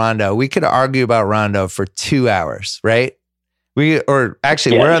talk about Rondo. We could argue about Rondo for 2 hours, right? We're on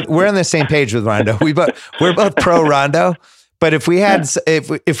the same page with Rondo. We're both pro Rondo. But if we had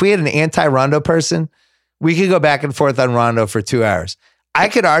if we had an anti-Rondo person, we could go back and forth on Rondo for 2 hours. I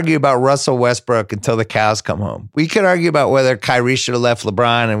could argue about Russell Westbrook until the cows come home. We could argue about whether Kyrie should have left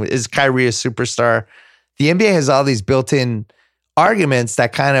LeBron and is Kyrie a superstar. The NBA has all these built-in arguments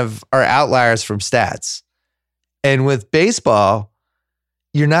that kind of are outliers from stats. And with baseball,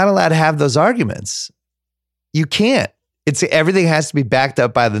 you're not allowed to have those arguments. You can't. Everything has to be backed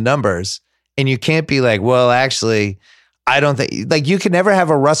up by the numbers. And you can't be like, well, actually, I don't think, like, you can never have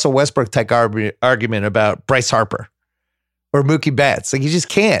a Russell Westbrook type argument about Bryce Harper or Mookie Betts. Like, you just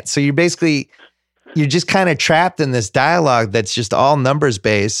can't. So you're just kind of trapped in this dialogue that's just all numbers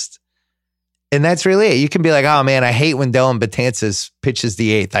based. And that's really it. You can be like, oh man, I hate when Dylan Betances pitches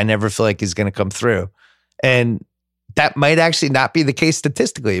the eighth. I never feel like he's going to come through. And that might actually not be the case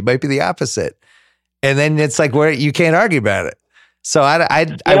statistically. It might be the opposite. And then it's like where you can't argue about it. So I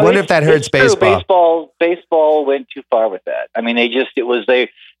wonder if that hurts baseball. Baseball went too far with that. I mean,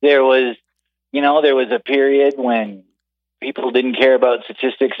 there was a period when people didn't care about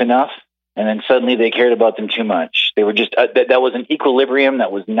statistics enough, and then suddenly they cared about them too much. They were just that was an equilibrium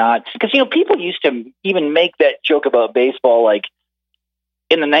that was not, because people used to even make that joke about baseball like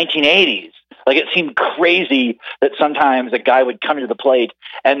in the 1980s. Like, it seemed crazy that sometimes a guy would come to the plate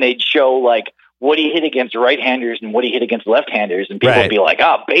and they'd show like what he hit against right-handers and what he hit against left-handers, and people would be like,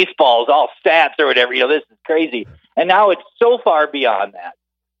 "Oh, baseball is all stats or whatever. This is crazy." And now it's so far beyond that.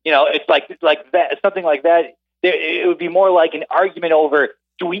 It's like that, something like that. It would be more like an argument over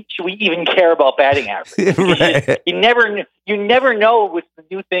should we even care about batting average? Right. You never know what's the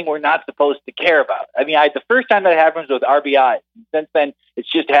new thing we're not supposed to care about. I mean, the first time that happens was RBI. Since then, it's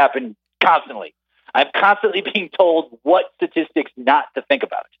just happened constantly. I'm constantly being told what statistics not to think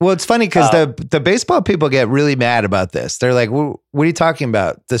about. Well, it's funny because the baseball people get really mad about this. They're like, what are you talking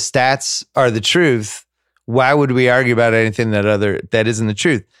about? The stats are the truth. Why would we argue about anything that isn't the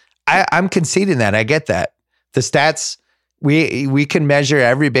truth? I'm conceding that. I get that. The stats, we can measure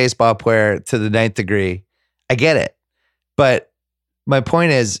every baseball player to the 9th degree. I get it. But my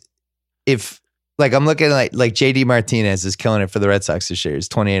point is, if, like, I'm looking at like JD Martinez is killing it for the Red Sox this year. He's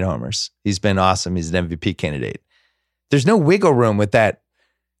 28 homers. He's been awesome. He's an MVP candidate. There's no wiggle room with that.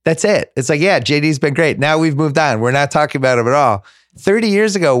 That's it. It's like, yeah, JD's been great. Now we've moved on. We're not talking about him at all. 30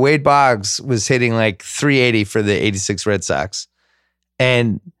 years ago, Wade Boggs was hitting like 380 for the 86 Red Sox.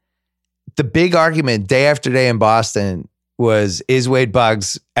 And the big argument day after day in Boston was, is Wade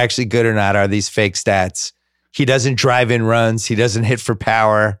Boggs actually good or not? Are these fake stats? He doesn't drive in runs. He doesn't hit for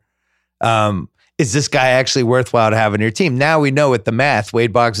power. Is this guy actually worthwhile to have on your team? Now we know with the math,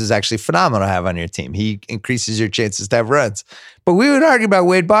 Wade Boggs is actually phenomenal to have on your team. He increases your chances to have runs. But we would argue about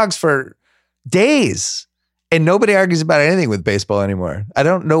Wade Boggs for days, and nobody argues about anything with baseball anymore. I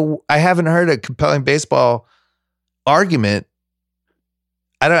don't know. I haven't heard a compelling baseball argument.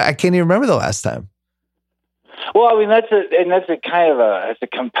 I can't even remember the last time. Well, I mean, that's a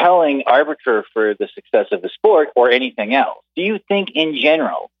compelling arbiter for the success of the sport or anything else. Do you think in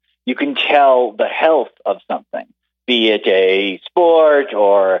general you can tell the health of something, be it a sport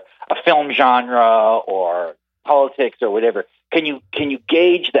or a film genre or politics or whatever? Can you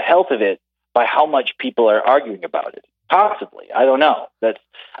gauge the health of it by how much people are arguing about it? Possibly. I don't know. That's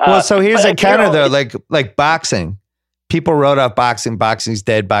well, so here's a counter though, like boxing. People wrote off boxing. Boxing's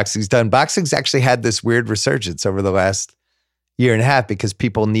dead. Boxing's done. Boxing's actually had this weird resurgence over the last year and a half because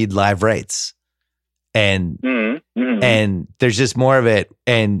people need live rights. And Mm-hmm. and there's just more of it.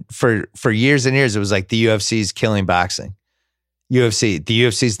 And for years and years, it was like the UFC's killing boxing. The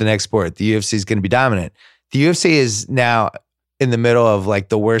UFC's the next sport. The UFC is going to be dominant. The UFC is now in the middle of like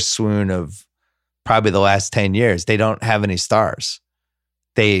the worst swoon of probably the last 10 years. They don't have any stars.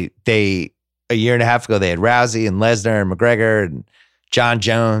 They a year and a half ago, they had Rousey and Lesnar and McGregor and John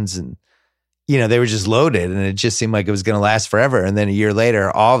Jones, and they were just loaded, and it just seemed like it was going to last forever. And then a year later,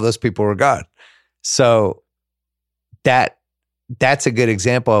 all of those people were gone. So that's a good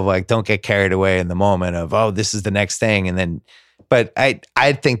example of like, don't get carried away in the moment of, oh, this is the next thing. And then, but I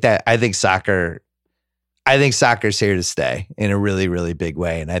think soccer's here to stay in a really, really big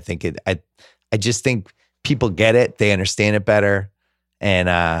way. And I think I just think people get it. They understand it better. And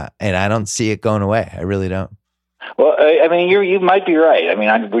I don't see it going away. I really don't. Well, I mean, you might be right. I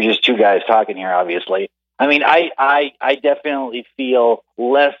mean, we're just two guys talking here, obviously. I mean, I definitely feel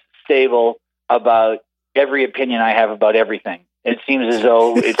less stable about every opinion I have about everything. It seems as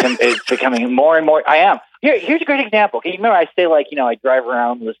though it's becoming more and more. I am. Here's a great example. Okay, you remember I say I drive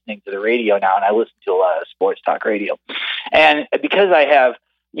around listening to the radio now, and I listen to a lot of sports talk radio. And because I have,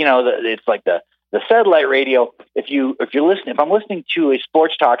 it's like the satellite radio. If I'm listening to a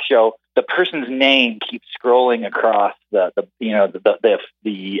sports talk show, the person's name keeps scrolling across the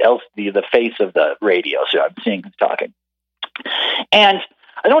face of the radio. So I'm seeing who's talking. And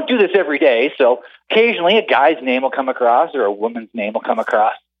I don't do this every day, so occasionally a guy's name will come across or a woman's name will come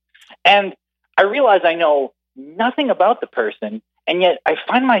across. And I realize I know nothing about the person, and yet I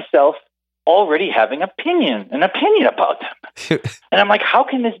find myself already having an opinion about them. And I'm like, how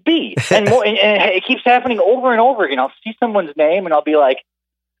can this be? And it keeps happening over and over again. I'll see someone's name and I'll be like,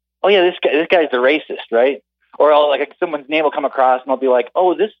 oh yeah, this guy's the racist, right? Or someone's name will come across and I'll be like,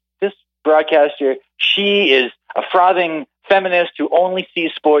 oh, this broadcaster, she is a frothing feminist who only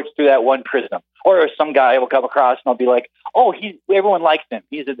sees sports through that one prism. Or some guy will come across and I'll be like, oh, everyone likes him.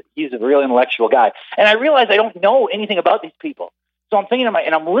 He's a real intellectual guy. And I realize I don't know anything about these people. So I'm thinking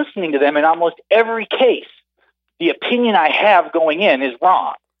and I'm listening to them, in almost every case, the opinion I have going in is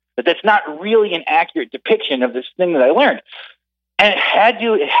wrong. But that's not really an accurate depiction of this thing that I learned. And it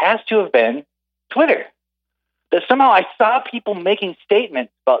has to have been Twitter. That somehow I saw people making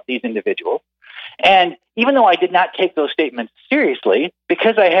statements about these individuals. And even though I did not take those statements seriously,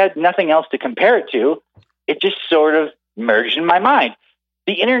 because I had nothing else to compare it to, it just sort of merged in my mind.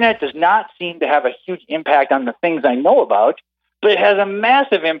 The internet does not seem to have a huge impact on the things I know about, but it has a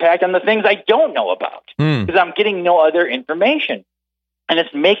massive impact on the things I don't know about, because I'm getting no other information. And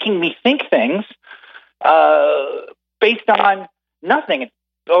it's making me think things based on nothing,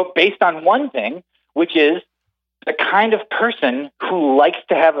 or based on one thing, which is the kind of person who likes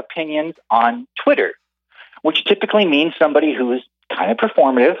to have opinions on Twitter, which typically means somebody who is kind of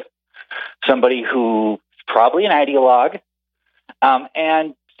performative, somebody who's probably an ideologue,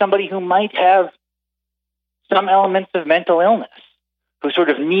 and somebody who might have some elements of mental illness, who sort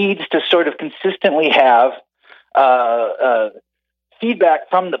of needs to sort of consistently have feedback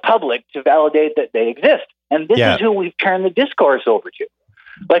from the public to validate that they exist. And this is who we've turned the discourse over to.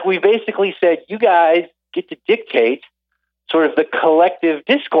 Like, we basically said, you guys get to dictate sort of the collective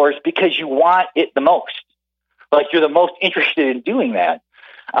discourse because you want it the most. Like, you're the most interested in doing that.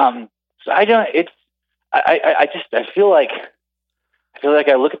 So I feel like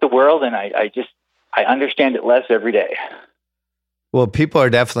I look at the world and I understand it less every day. Well, people are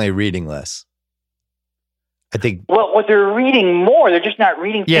definitely reading less. I think. Well, what they're reading more, they're just not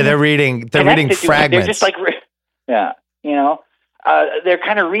reading. Yeah, they're reading fragments. They're just like, they're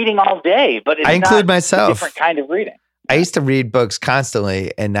kind of reading all day, but it's I include myself. A different kind of reading. I used to read books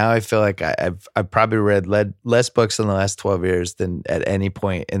constantly, and now I feel like I've probably read less books in the last 12 years than at any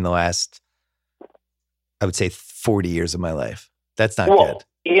point in the last, I would say, 40 years of my life. That's not good.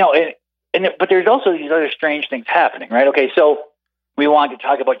 But there's also these other strange things happening, right? Okay, so we wanted to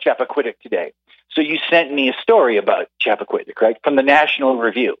talk about Chappaquiddick today. So you sent me a story about Chappaquiddick, right, from the National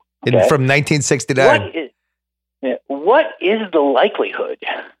Review. Okay? From 1969. What is the likelihood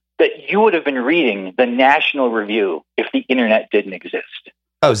that you would have been reading the National Review if the internet didn't exist?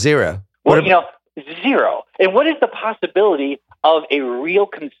 Oh, zero. Zero. And what is the possibility of a real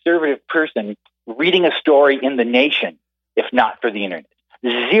conservative person reading a story in The Nation if not for the internet?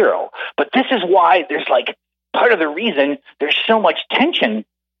 Zero. But this is why there's part of the reason there's so much tension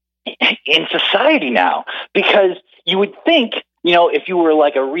in society now, because you would think, if you were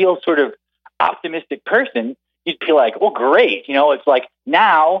like a real sort of optimistic person, you'd be like, well, great. It's like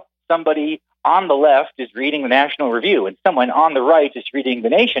now somebody on the left is reading the National Review and someone on the right is reading The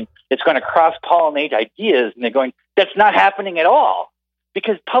Nation. It's going to cross-pollinate ideas, and they're going, that's not happening at all.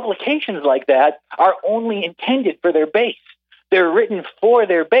 because publications like that are only intended for their base. They're written for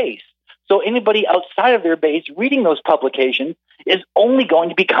their base. So anybody outside of their base reading those publications is only going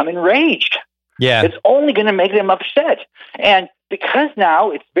to become enraged. Yeah. It's only going to make them upset. And because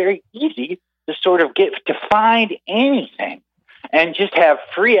now it's very easy to sort of get to find anything and just have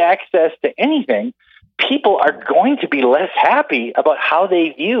free access to anything, people are going to be less happy about how they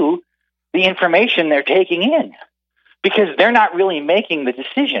view the information they're taking in because they're not really making the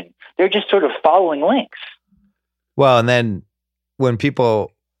decision. They're just sort of following links. Well, and then when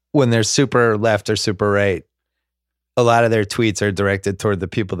they're super left or super right, a lot of their tweets are directed toward the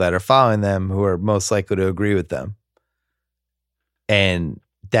people that are following them who are most likely to agree with them. And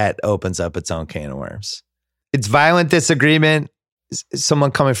that opens up its own can of worms. It's violent disagreement.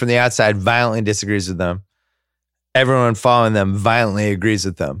 Someone coming from the outside violently disagrees with them. Everyone following them violently agrees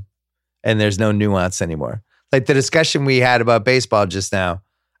with them. And there's no nuance anymore. Like the discussion we had about baseball just now,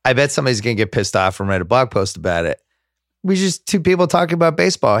 I bet somebody's going to get pissed off and write a blog post about it. We just two people talking about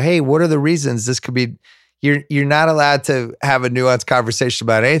baseball. Hey, what are the reasons this could be? You're not allowed to have a nuanced conversation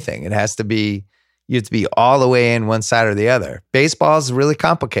about anything. It has to be, you have to be all the way in one side or the other. Baseball is really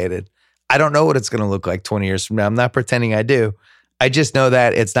complicated. I don't know what it's going to look like 20 years from now. I'm not pretending I do. I just know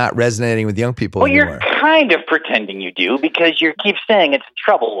that it's not resonating with young people anymore. Well, you're kind of pretending you do because you keep saying it's in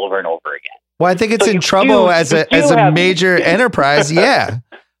trouble over and over again. Well, I think it's in trouble as a major enterprise. Yeah.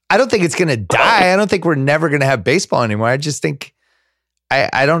 I don't think it's going to die. I don't think we're never going to have baseball anymore. I just think,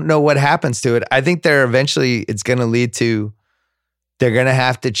 I don't know what happens to it. I think it's going to lead to, they're going to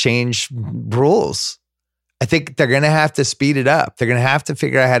have to change rules. I think they're going to have to speed it up. They're going to have to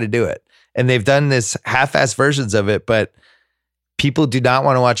figure out how to do it. And they've done this half-assed versions of it, but people do not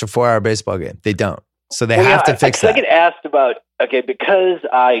want to watch a 4-hour baseball game. They don't. So they have to fix that. I get asked about, because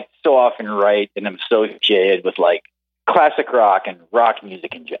I so often write and I'm associated with like classic rock and rock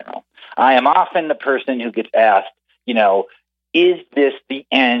music in general, I am often the person who gets asked, is this the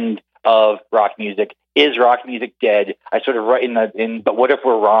end of rock music? Is rock music dead? I sort of write but what if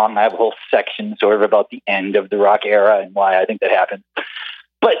we're wrong? I have a whole section sort of about the end of the rock era and why I think that happened.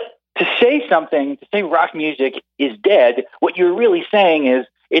 But to say rock music is dead, what you're really saying is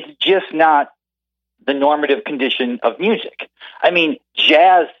it's just not the normative condition of music. I mean,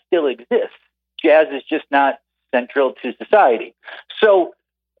 jazz still exists. Jazz is just not central to society. So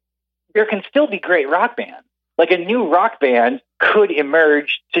there can still be great rock bands. Like a new rock band could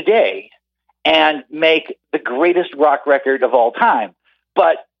emerge today and make the greatest rock record of all time.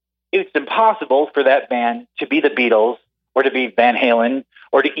 But it's impossible for that band to be the Beatles or to be Van Halen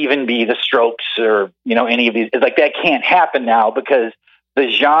or to even be the Strokes or, any of these. It's like that can't happen now because the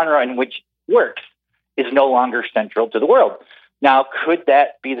genre in which it works is no longer central to the world. Now, could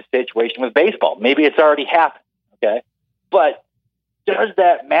that be the situation with baseball? Maybe it's already happened, okay? But does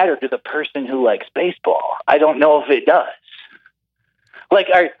that matter to the person who likes baseball? I don't know if it does. Like,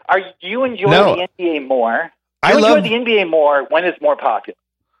 do you enjoy the NBA more? Do you enjoy the NBA more when it's more popular?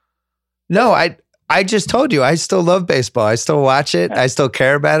 No, I just told you, I still love baseball. I still watch it. I still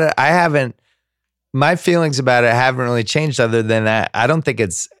care about it. My feelings about it haven't really changed other than that. I don't think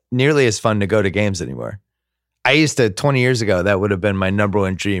it's nearly as fun to go to games anymore. I used to, 20 years ago, that would have been my number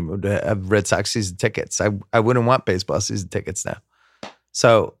one dream, to have Red Sox season tickets. I wouldn't want baseball season tickets now.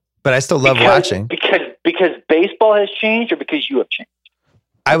 So, but I still love watching. Because baseball has changed or because you have changed?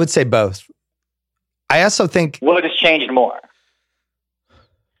 I would say both. I also think... What has changed more?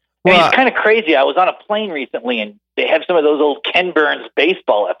 Well, it's kind of crazy. I was on a plane recently and they have some of those old Ken Burns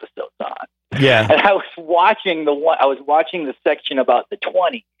baseball episodes on. Yeah. And I was watching the section about the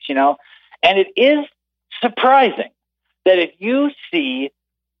 20s, and it is surprising that if you see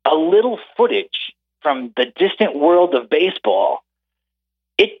a little footage from the distant world of baseball,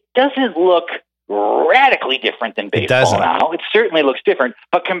 it doesn't look radically different than baseball now. It certainly looks different,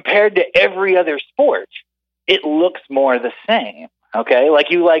 but compared to every other sport, it looks more the same. Okay, like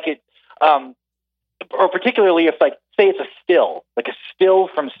you like it, or particularly if, like, say it's a still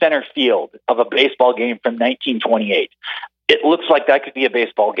from center field of a baseball game from 1928. It looks like that could be a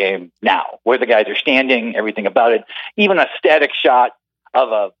baseball game now, where the guys are standing, everything about it. Even a static shot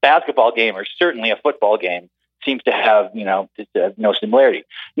of a basketball game, or certainly a football game, seems to have no similarity.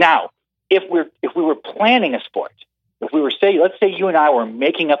 Now, if we were planning a sport, let's say you and I were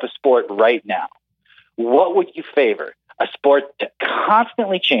making up a sport right now, what would you favor? A sport that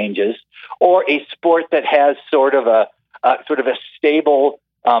constantly changes, or a sport that has sort of a stable,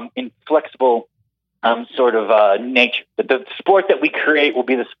 inflexible nature? The sport that we create will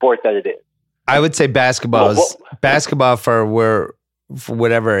be the sport that it is. I would say basketball for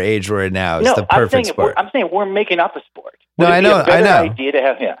whatever age we're in now is the perfect sport. I'm saying we're making up a sport. No, Would it I be know, a better I know. idea to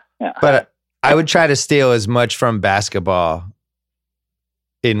have, yeah. But I would try to steal as much from basketball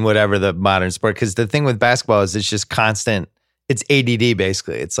in whatever the modern sport. Because the thing with basketball is it's just constant. It's ADD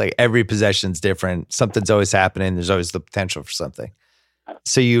basically. It's like every possession's different. Something's always happening. There's always the potential for something.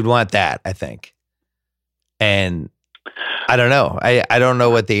 So you'd want that, I think. And I don't know. I don't know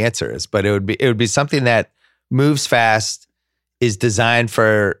what the answer is, but it would be something that moves fast, is designed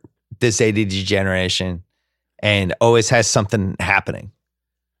for this ADD generation, and always has something happening.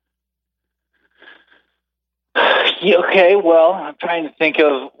 Yeah, okay, well, I'm trying to think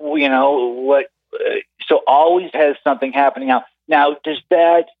of, what, so always has something happening now. Now, does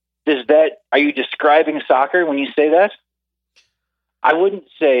that, are you describing soccer when you say that? I wouldn't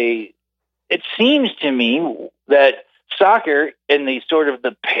say, it seems to me that soccer and the sort of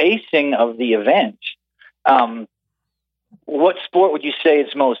the pacing of the event, what sport would you say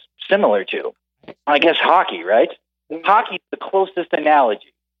it's most similar to? I guess hockey, right? Hockey is the closest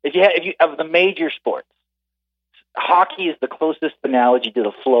analogy. If you of the major sports, hockey is the closest analogy to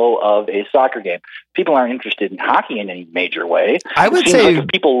the flow of a soccer game. People aren't interested in hockey in any major way. I would say like if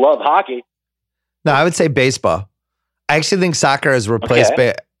people love hockey. No, I would say baseball. I actually think soccer has replaced.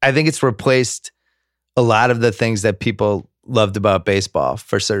 I think it's replaced a lot of the things that people loved about baseball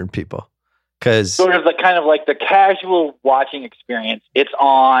for certain people. Because sort of the kind of like the casual watching experience. It's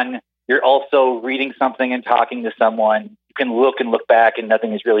on. You're also reading something and talking to someone. You can look and look back, and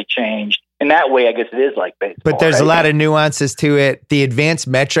nothing has really changed. In that way, I guess it is like baseball. But there's a lot of nuances to it. The advanced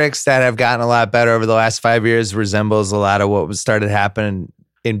metrics that have gotten a lot better over the last 5 years resembles a lot of what was started happening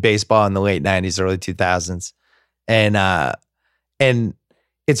in baseball in the late 90s, early 2000s. And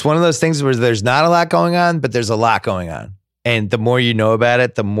it's one of those things where there's not a lot going on, but there's a lot going on. And the more you know about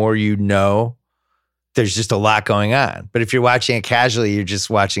it, the more you know there's just a lot going on. But if you're watching it casually, you're just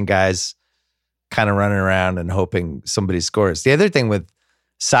watching guys kind of running around and hoping somebody scores. The other thing with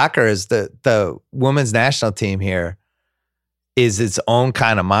soccer is the women's national team here is its own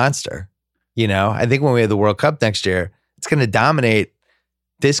kind of monster. I think when we have the World Cup next year, it's going to dominate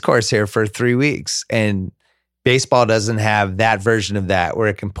discourse here for 3 weeks. And baseball doesn't have that version of that where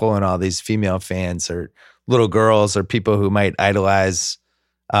it can pull in all these female fans or little girls or people who might idolize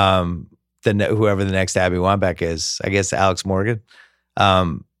whoever the next Abby Wambach is. I guess Alex Morgan.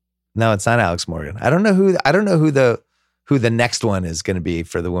 No, it's not Alex Morgan. I don't know who the next one is going to be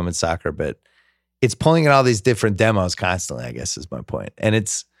for the women's soccer, but it's pulling in all these different demos constantly, I guess is my point. And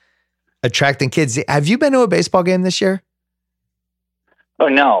it's attracting kids. Have you been to a baseball game this year? Oh,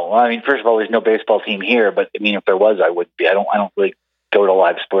 no. I mean, first of all, there's no baseball team here, but I mean, if there was, I would be. I don't really go to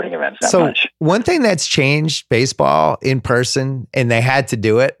live sporting events that much. One thing that's changed baseball in person, and they had to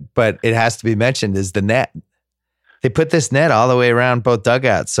do it, but it has to be mentioned, is the net. They put this net all the way around both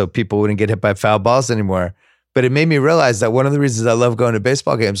dugouts so people wouldn't get hit by foul balls anymore. But it made me realize that one of the reasons I love going to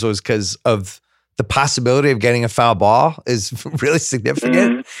baseball games was because of the possibility of getting a foul ball is really significant.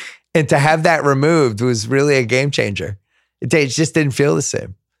 Mm-hmm. And to have that removed was really a game changer. It just didn't feel the same.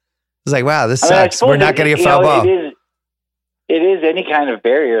 It was like, wow, this sucks. We're not getting a foul ball. It is any kind of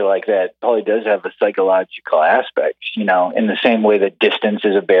barrier like that probably does have a psychological aspect, in the same way that distance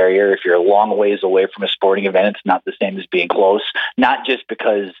is a barrier. If you're a long ways away from a sporting event, it's not the same as being close, not just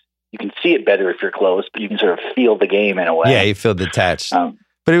because you can see it better if you're close, but you can sort of feel the game in a way. Yeah, you feel detached.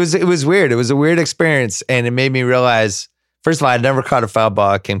 But it was weird. It was a weird experience, and it made me realize, first of all, I'd never caught a foul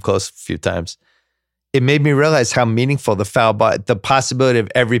ball. I came close a few times. It made me realize how meaningful the foul ball, the possibility of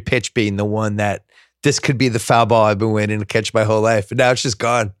every pitch being the one that this could be the foul ball I've been waiting to catch my whole life. And now it's just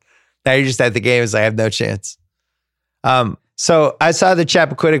gone. Now you're just at the game. I have no chance. So I saw the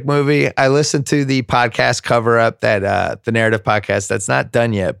Chappaquiddick movie. I listened to the podcast cover up that the narrative podcast that's not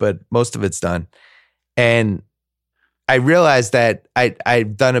done yet, but most of it's done. And I realized that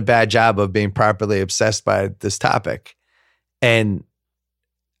I've done a bad job of being properly obsessed by this topic. And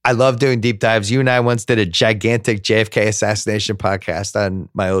I love doing deep dives. You and I once did a gigantic JFK assassination podcast on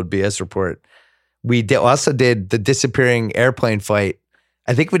my old BS report. We also did the disappearing airplane flight.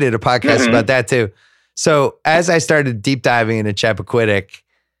 I think we did a podcast about that too. So as I started deep diving into Chappaquiddick,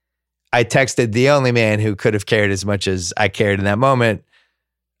 I texted the only man who could have cared as much as I cared in that moment,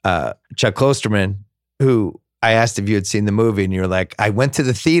 Chuck Klosterman, who I asked if you had seen the movie, and you were like, I went to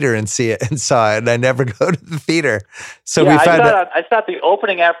the theater and saw it, and I never go to the theater. So yeah, I saw the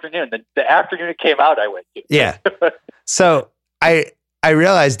opening afternoon. The afternoon it came out, I went to. Yeah. So I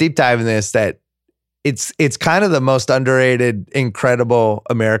realized deep diving this that it's kind of the most underrated, incredible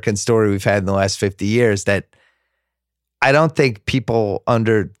American story we've had in the last 50 years that I don't think people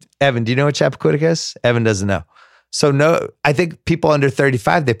Evan, do you know what Chappaquiddick is? Evan doesn't know. So no, I think people under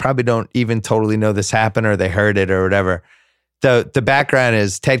 35, they probably don't even totally know this happened or they heard it or whatever. The background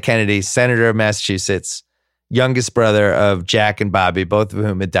is Ted Kennedy, Senator of Massachusetts, youngest brother of Jack and Bobby, both of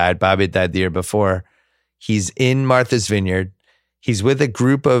whom had died. Bobby had died the year before. He's in Martha's Vineyard. He's with a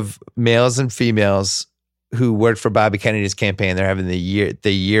group of males and females who worked for Bobby Kennedy's campaign. They're having the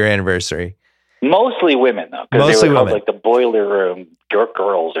year anniversary. Mostly women, though, because Mostly they were called women. like the Boiler Room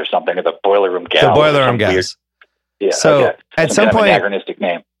Girls or something, or the Boiler Room Gals. The Boiler Room Gals. Yeah. So okay. at some kind of point, anachronistic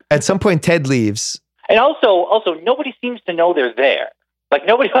name. At some point, Ted leaves. And also, nobody seems to know they're there. Like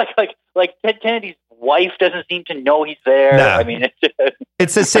nobody, like Ted Kennedy's wife doesn't seem to know he's there. No. I mean,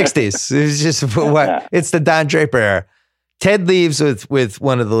 It's the 60s. It's just what it's the Don Draper era. Ted leaves with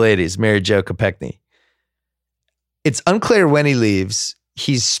one of the ladies, Mary Jo Kopechne. It's unclear when he leaves.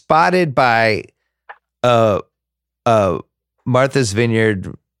 He's spotted by Martha's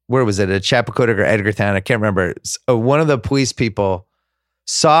Vineyard. Where was it? At Chappaquiddick or Edgartown? I can't remember. One of the police people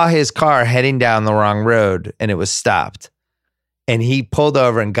saw his car heading down the wrong road and it was stopped. And he pulled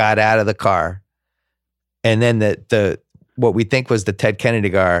over and got out of the car. And then the what we think was the Ted Kennedy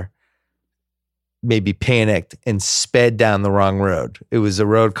car maybe panicked and sped down the wrong road. It was a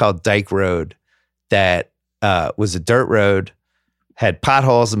road called Dyke Road that was a dirt road, had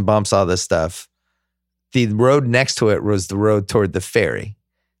potholes and bumps, all this stuff. The road next to it was the road toward the ferry.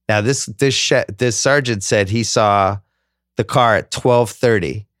 Now, this sergeant said he saw the car at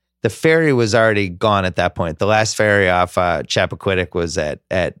 12:30. The ferry was already gone at that point. The last ferry off Chappaquiddick was at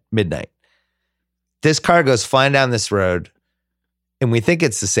midnight. This car goes flying down this road, and we think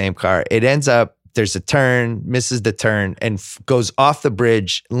it's the same car. It ends up, there's a turn, misses the turn, and goes off the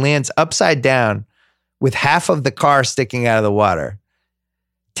bridge, lands upside down with half of the car sticking out of the water.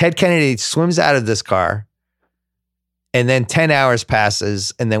 Ted Kennedy swims out of this car, and then 10 hours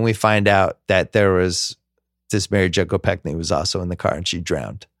passes, and then we find out that there was this Mary Jo Kopechne was also in the car, and she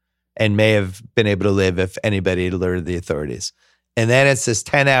drowned and may have been able to live if anybody had alerted the authorities. And then it's this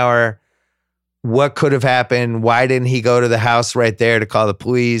 10-hour, what could have happened? Why didn't he go to the house right there to call the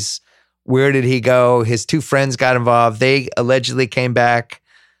police? Where did he go? His two friends got involved. They allegedly came back,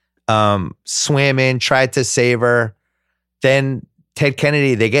 swam in, tried to save her. Then Ted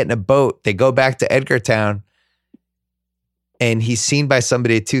Kennedy, they get in a boat. They go back to Edgartown, and he's seen by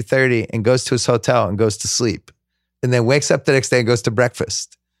somebody at 2:30 and goes to his hotel and goes to sleep, and then wakes up the next day and goes to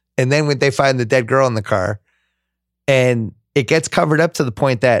breakfast. And then when they find the dead girl in the car, and it gets covered up to the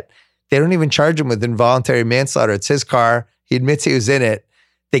point that they don't even charge him with involuntary manslaughter. It's his car. He admits he was in it.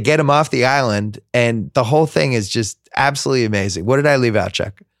 They get him off the island, and the whole thing is just absolutely amazing. What did I leave out,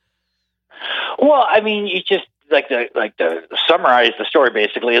 Chuck? Well, I mean, you just the summarize the story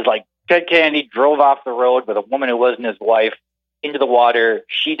basically is like Ted Kennedy drove off the road with a woman who wasn't his wife into the water.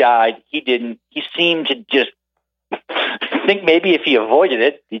 She died. He didn't. He seemed to just think maybe if he avoided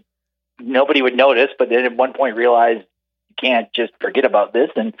it, nobody would notice. But then at one point realized you can't just forget about this.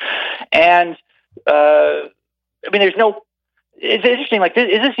 And I mean, there's no. It's interesting. Like,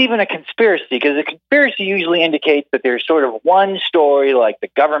 is this even a conspiracy? Because a conspiracy usually indicates that there's sort of one story, like the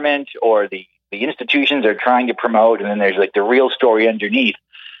government or the institutions are trying to promote, and then there's like the real story underneath.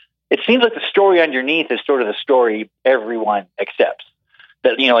 It seems like the story underneath is sort of the story everyone accepts.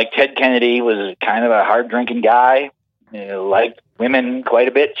 That, you know, like Ted Kennedy was kind of a hard drinking guy, liked women quite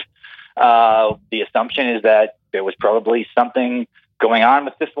a bit. The assumption is that there was probably something going on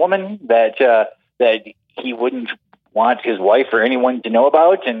with this woman that he wouldn't want his wife or anyone to know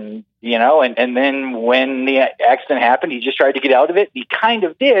about. And, you know, and then when the accident happened, he just tried to get out of it. He kind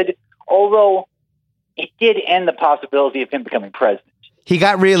of did, although it did end the possibility of him becoming president. He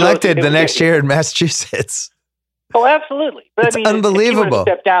got reelected the next year in Massachusetts. Oh, absolutely. But it's I mean, unbelievable. If he would have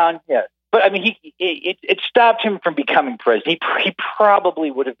stepped down, yeah. But I mean, it stopped him from becoming president. He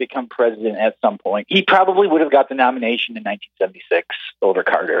probably would have become president at some point. He probably would have got the nomination in 1976 over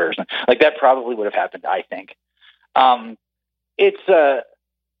Carter or something. Like that probably would have happened, I think.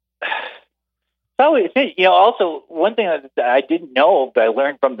 Also one thing that I didn't know, but I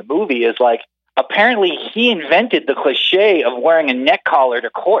learned from the movie is like, apparently he invented the cliche of wearing a neck collar to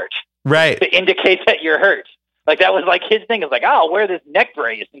court. Right. To indicate that you're hurt. Like that was like his thing. It's like, oh, I'll wear this neck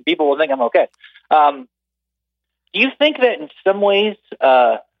brace and people will think I'm okay. Do you think that in some ways,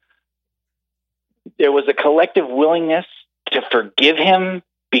 there was a collective willingness to forgive him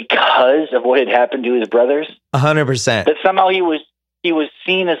because of what had happened to his brothers? 100%. That somehow he was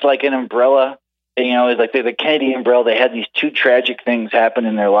seen as like an umbrella, you know, as like the Kennedy umbrella. They had these two tragic things happen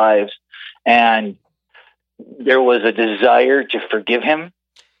in their lives, and there was a desire to forgive him.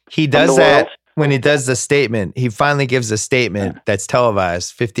 He does that when he does the statement. He finally gives a statement that's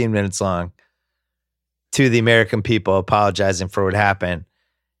televised, 15 minutes long, to the American people apologizing for what happened,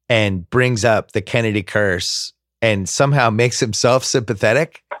 and brings up the Kennedy curse and somehow makes himself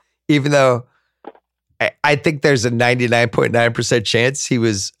sympathetic, even though I think there's a 99.9% chance he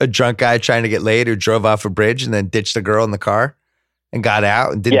was a drunk guy trying to get laid who drove off a bridge and then ditched the girl in the car and got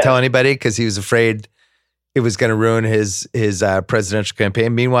out and didn't tell anybody because he was afraid it was going to ruin his presidential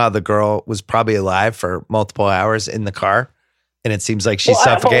campaign. Meanwhile, the girl was probably alive for multiple hours in the car, and it seems like she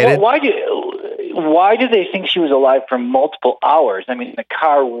suffocated. Why do they think she was alive for multiple hours? I mean, the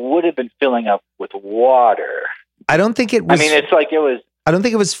car would have been filling up with water. I don't think it was. I mean, it's like it was. I don't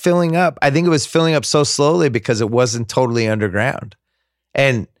think it was filling up. I think it was filling up so slowly because it wasn't totally underground.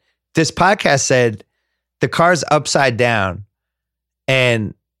 And this podcast said the car's upside down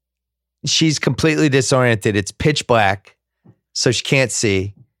and she's completely disoriented. It's pitch black, so she can't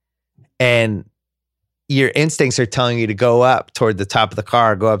see. And your instincts are telling you to go up toward the top of the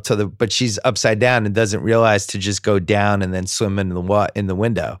car, but she's upside down and doesn't realize to just go down and then swim in the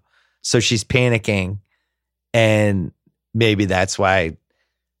window. So she's panicking, and maybe that's why,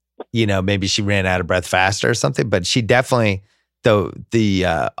 maybe she ran out of breath faster or something. But she definitely,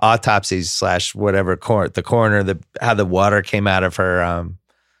 the autopsies / whatever, the coroner, how the water came out of her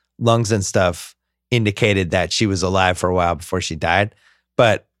lungs and stuff indicated that she was alive for a while before she died.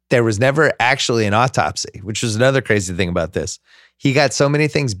 But there was never actually an autopsy, which was another crazy thing about this. He got so many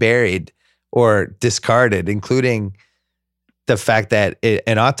things buried or discarded, including the fact that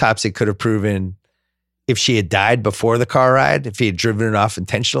an autopsy could have proven if she had died before the car ride, if he had driven it off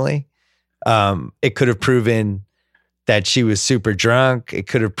intentionally. It could have proven that she was super drunk. It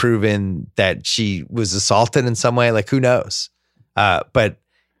could have proven that she was assaulted in some way. Like, who knows? But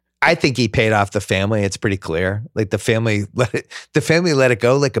I think he paid off the family. It's pretty clear. Like the family let it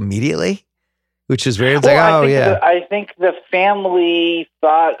go like immediately, which is weird. It's I think the family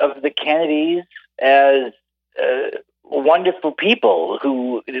thought of the Kennedys as wonderful people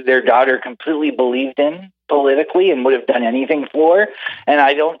who their daughter completely believed in politically and would have done anything for. And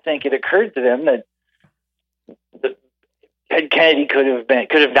I don't think it occurred to them that Ted Kennedy could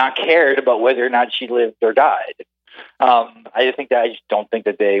have not cared about whether or not she lived or died. I just don't think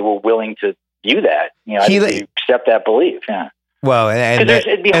that they were willing to view that. They accept that belief. Yeah. Well, and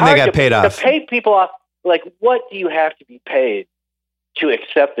they got paid off. To pay people off, like, what do you have to be paid to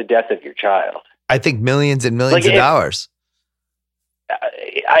accept the death of your child? I think millions and millions of dollars.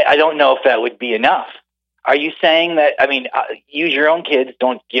 I don't know if that would be enough. Are you saying that? I mean, use your own kids.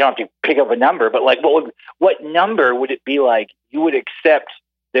 You don't have to pick up a number, but like, what number would it be like you would accept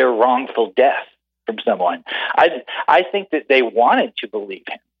their wrongful death from someone? I think that they wanted to believe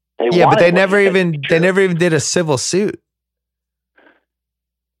him. But they never even did a civil suit.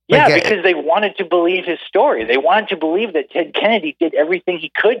 Yeah, because they wanted to believe his story. They wanted to believe that Ted Kennedy did everything he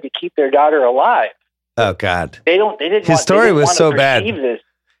could to keep their daughter alive. Oh God! They didn't. His story was so bad.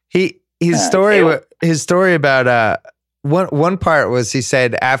 His story about one part was, he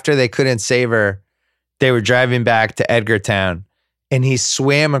said after they couldn't save her, they were driving back to Edgartown, and he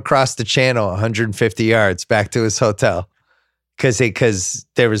swam across the channel 150 yards back to his hotel because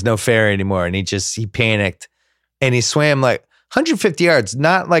there was no ferry anymore, and he panicked, and he swam like 150 yards,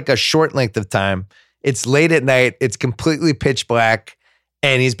 not like a short length of time. It's late at night. It's completely pitch black,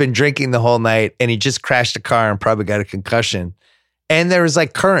 and he's been drinking the whole night, and he just crashed a car and probably got a concussion. And there was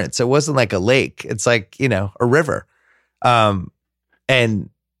like currents. It wasn't like a lake. It's like, a river. And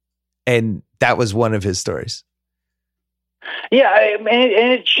that was one of his stories. Yeah. And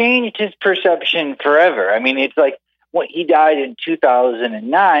it changed his perception forever. I mean, it's like he died in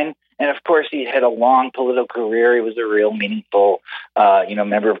 2009. And of course he had a long political career. He was a real meaningful,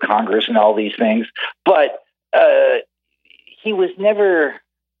 member of Congress and all these things, but, he was never,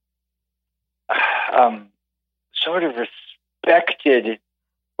 sort of respected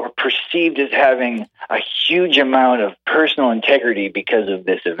or perceived as having a huge amount of personal integrity because of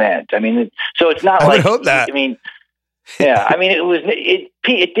this event. I mean, so it's not like, I would hope that. I mean, yeah, I mean,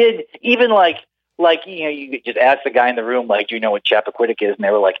 it did even like, you just ask the guy in the room, like, do you know what Chappaquiddick is? And they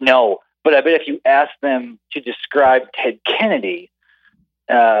were like, no, but I bet if you ask them to describe Ted Kennedy,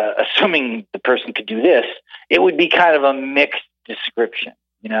 assuming the person could do this, it would be kind of a mixed description.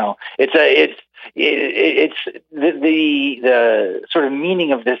 It's the sort of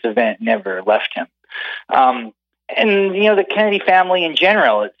meaning of this event never left him. And the Kennedy family in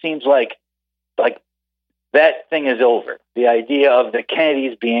general, it seems like that thing is over. The idea of the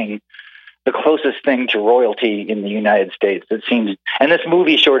Kennedys being the closest thing to royalty in the United States, it seems, and this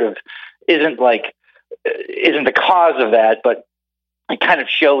movie sort of isn't the cause of that, but it kind of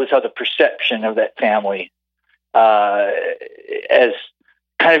shows how the perception of that family as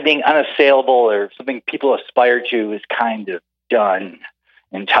kind of being unassailable or something people aspire to is kind of done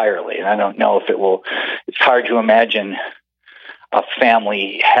entirely. And I don't know if it's hard to imagine a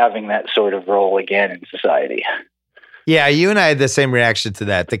family having that sort of role again in society. Yeah, you and I had the same reaction to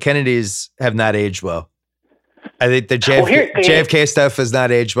that. The Kennedys have not aged well. I think the JFK stuff has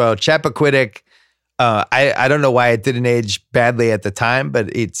not aged well. Chappaquiddick, I don't know why it didn't age badly at the time,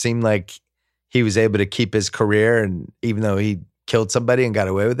 but it seemed like he was able to keep his career, and even though he killed somebody and got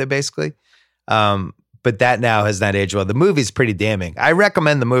away with it, basically. But that now has not aged well. The movie's pretty damning. I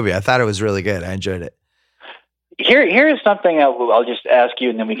recommend the movie. I thought it was really good. I enjoyed it. Here is something I'll just ask you,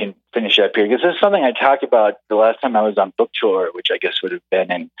 and then we can finish up here, because this is something I talked about the last time I was on book tour, which I guess would have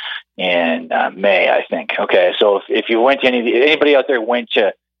been in May, I think. Okay, so if you went to anybody out there went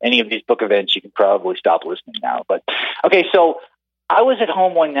to any of these book events, you can probably stop listening now. But okay, so I was at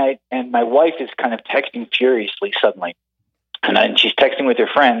home one night, and my wife is kind of texting furiously suddenly. And she's texting with her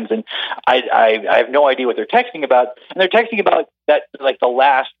friends, and I have no idea what they're texting about. And they're texting about that, like the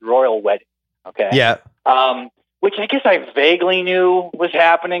last royal wedding. Okay. Yeah. Which I guess I vaguely knew was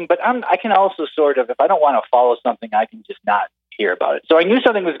happening, but I can also sort of, if I don't want to follow something, I can just not hear about it. So I knew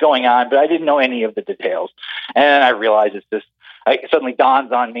something was going on, but I didn't know any of the details. And I realized it suddenly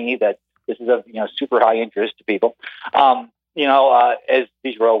dawns on me that this is of super high interest to people. As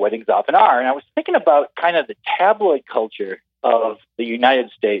these royal weddings often are. And I was thinking about kind of the tabloid culture of the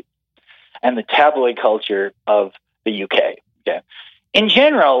United States and the tabloid culture of the UK. Okay. In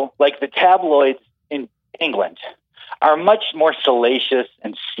general, like the tabloids in England are much more salacious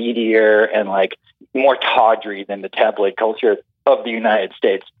and seedier and like more tawdry than the tabloid culture of the United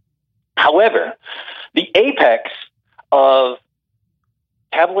States. However, the apex of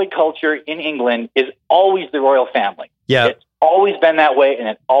tabloid culture in England is always the royal family. Yeah. It's always been that way, and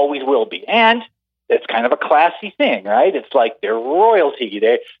it always will be. And it's kind of a classy thing, right? It's like they're royalty.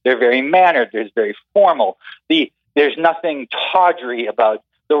 They're very mannered. They're very formal. There's nothing tawdry about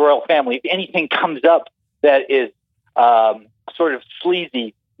the royal family. If anything comes up that is sort of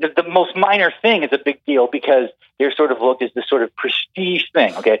sleazy, the most minor thing is a big deal because they're sort of looked as this sort of prestige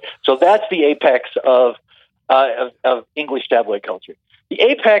thing. Okay, so that's the apex of English tabloid culture. The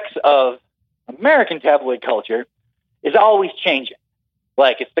apex of American tabloid culture is always changing.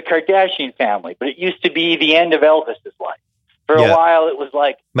 Like it's the Kardashian family, but it used to be the end of Elvis's life. For a while, it was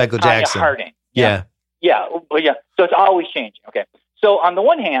like Michael Tanya Jackson. Harding. Yeah. Yeah. So it's always changing. Okay. So on the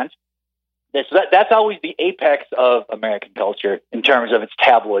one hand, that's always the apex of American culture in terms of its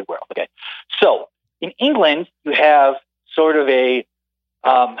tabloid world. Okay. So in England, you have sort of a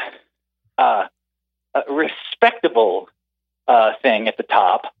respectable thing at the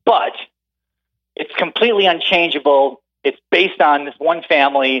top, but it's completely unchangeable. It's based on this one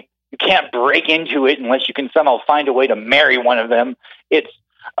family. You can't break into it unless you can somehow find a way to marry one of them. It's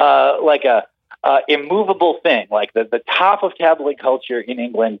like a immovable thing. Like the top of tabloid culture in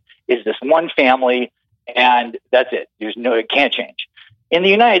England is this one family, and that's it. It can't change. In the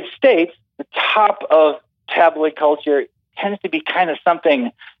United States, the top of tabloid culture tends to be kind of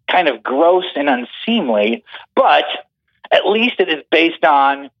something kind of gross and unseemly, but at least it is based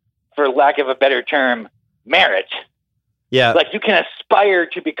on, for lack of a better term, merit. Yeah. Like you can aspire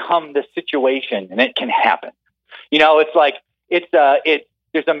to become the situation, and it can happen. It's like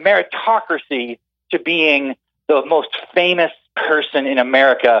there's a meritocracy to being the most famous person in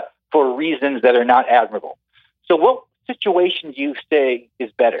America for reasons that are not admirable. So what situation do you say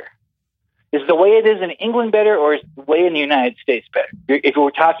is better? Is the way it is in England better, or is the way in the United States better? If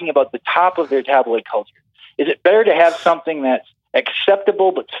we're talking about the top of their tabloid culture, is it better to have something that's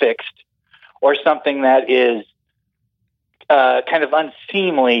acceptable but fixed, or something that is kind of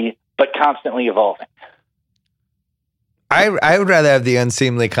unseemly but constantly evolving? I would rather have the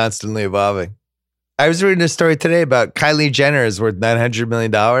unseemly, constantly evolving. I was reading a story today about Kylie Jenner is worth $900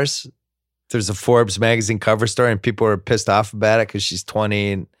 million. There's a Forbes magazine cover story, and people were pissed off about it because she's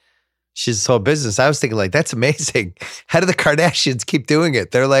 20 and she's this whole business. I was thinking, like, that's amazing. How do the Kardashians keep doing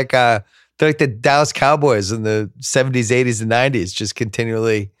it? They're like the Dallas Cowboys in the 70s, 80s, and 90s, just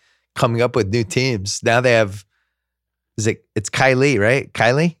continually coming up with new teams. Now they have, it's Kylie, right?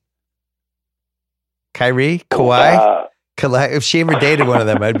 Kyrie? Kawhi? If she ever dated one of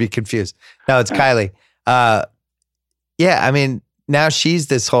them, I'd be confused. No, it's Kylie. Yeah, I mean, now she's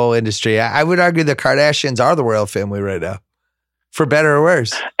this whole industry. I would argue the Kardashians are the royal family right now, for better or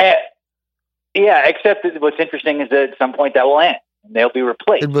worse. Yeah, except that what's interesting is that at some point that will end. And they'll be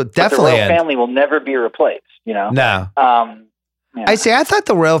replaced. It will definitely but the royal end. family will never be replaced, No. Yeah. I thought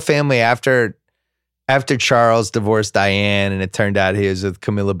the royal family after Charles divorced Diane and it turned out he was with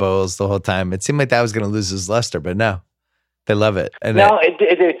Camilla Bowles the whole time, it seemed like that was going to lose his luster, but no. They love it. And no,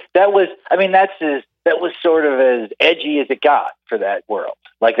 that was, I mean, that's that was sort of as edgy as it got for that world.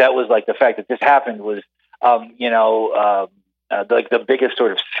 Like that was like the fact that this happened was, like the biggest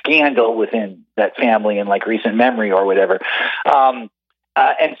sort of scandal within that family in like recent memory or whatever. And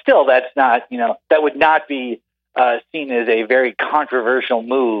still, that's not, that would not be seen as a very controversial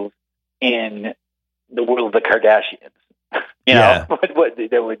move in the world of the Kardashians.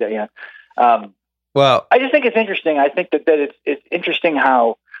 Well, I just think it's interesting. I think that it's interesting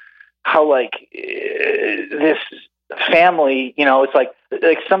how like this family, it's like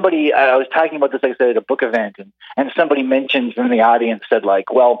somebody, I was talking about this, like I said, at a book event, and somebody mentioned from the audience said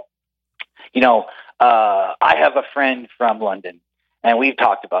like, well, I have a friend from London and we've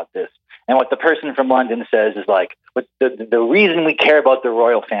talked about this. And what the person from London says is like, but the reason we care about the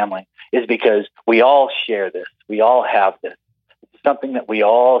royal family is because we all share this. We all have this. It's something that we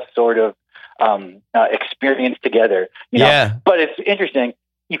all sort of experience together. Yeah. But it's interesting.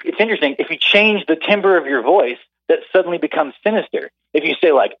 It's interesting if you change the timbre of your voice, that suddenly becomes sinister. If you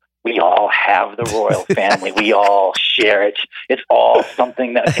say like, we all have the royal family, we all share it. It's all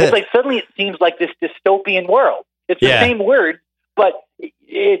something that it's like suddenly it seems like this dystopian world. It's the same word, but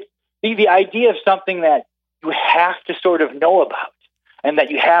it's the idea of something that you have to sort of know about and that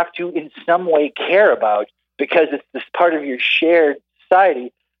you have to in some way care about because it's this part of your shared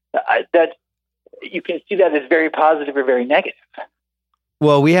society. That you can see that as very positive or very negative.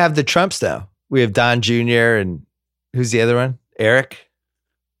 Well, we have the Trumps now. We have Don Jr. and who's the other one? Eric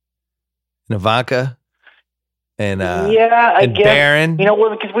and Ivanka and I guess Barron.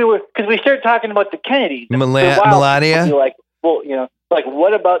 Because we started talking about the Kennedys. Melania. Like, well, like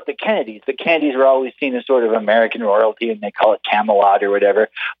what about the Kennedys? The Kennedys were always seen as sort of American royalty, and they call it Camelot or whatever.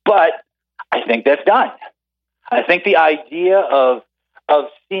 But I think that's done. I think the idea of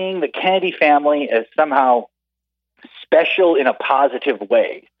seeing the Kennedy family as somehow special in a positive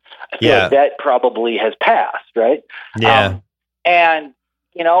way, I feel like that probably has passed, right? Yeah. And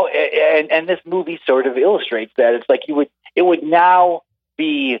this movie sort of illustrates that. It's like it would now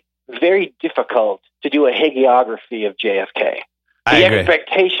be very difficult to do a hagiography of JFK. The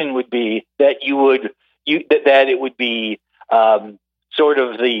expectation would be that that it would be sort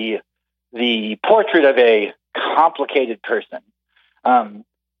of the portrait of a complicated person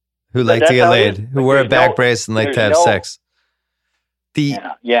who liked to get laid, who wore a back brace and liked to have sex. The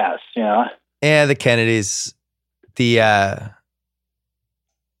Kennedys.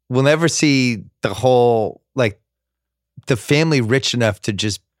 We'll never see the whole the family rich enough to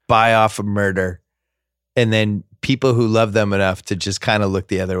just buy off a murder, and then people who love them enough to just kind of look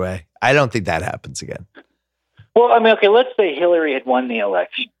the other way. I don't think that happens again. Well, I mean, okay, let's say Hillary had won the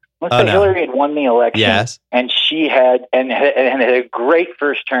election. Hillary had won the election, yes, and she had a great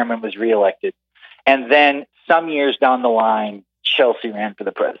first term and was reelected. And then some years down the line, Chelsea ran for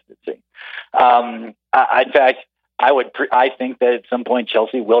the presidency. In fact, I think that at some point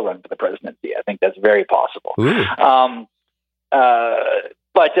Chelsea will run for the presidency. I think that's very possible. But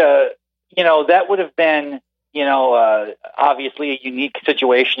that would have been, obviously a unique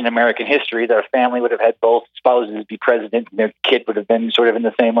situation in American history. Their family would have had both spouses be president and their kid would have been sort of in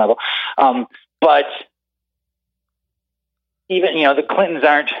the same level. But even, the Clintons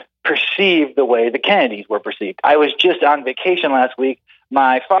aren't perceived the way the Kennedys were perceived. I was just on vacation last week.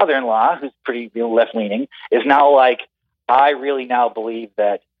 My father-in-law, who's pretty left-leaning, is now like, I really now believe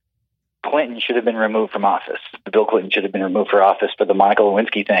that Clinton should have been removed from office. Bill Clinton should have been removed from office for the Monica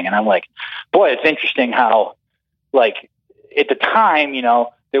Lewinsky thing. And I'm like, boy, it's interesting how, at the time,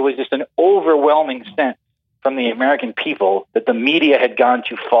 there was just an overwhelming sense from the American people that the media had gone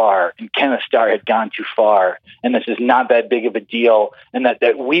too far and Kenneth Starr had gone too far. And this is not that big of a deal. And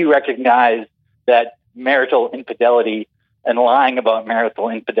that we recognize that marital infidelity and lying about marital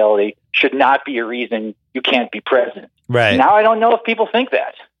infidelity should not be a reason you can't be president. Right. Now, I don't know if people think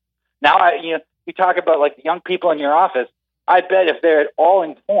that. Now, you talk about the young people in your office. I bet if they're at all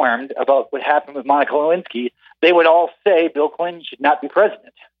informed about what happened with Monica Lewinsky, they would all say Bill Clinton should not be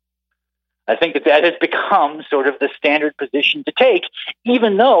president. I think that has become sort of the standard position to take,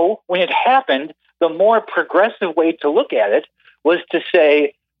 even though when it happened, the more progressive way to look at it was to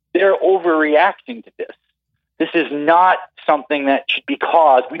say they're overreacting to this. This is not something that should be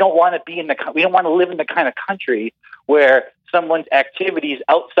caused. We don't want to live in the kind of country where someone's activities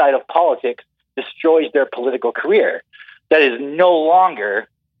outside of politics destroys their political career. That is no longer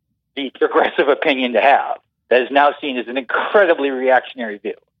the progressive opinion to have. That is now seen as an incredibly reactionary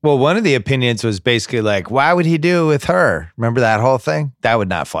view. Well, one of the opinions was basically why would he do it with her? Remember that whole thing? That would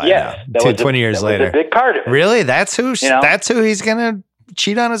not fly now. 20 years later. That was a big part of it. Really? That's who he's going to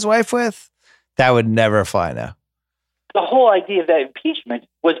cheat on his wife with? That would never fly now. The whole idea of that impeachment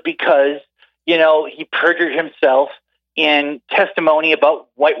was because, he perjured himself in testimony about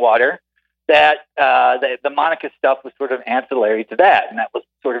Whitewater, that the Monica stuff was sort of ancillary to that. And that was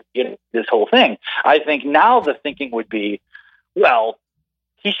sort of this whole thing. I think now the thinking would be, well,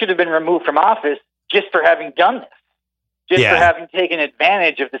 he should have been removed from office just for having done this, just for having taken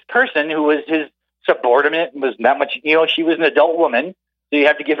advantage of this person who was his subordinate and was not much, she was an adult woman. So you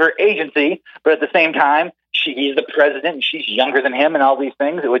have to give her agency, but at the same time, he's the president and she's younger than him and all these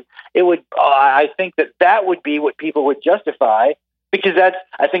things. I think that would be what people would justify, because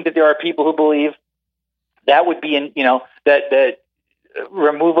I think that there are people who believe that would be that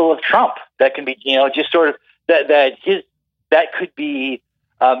removal of Trump, that can be, just sort of that could be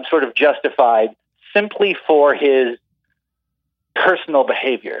sort of justified simply for his personal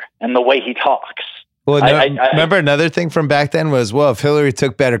behavior and the way he talks. Well, remember another thing from back then was, well, if Hillary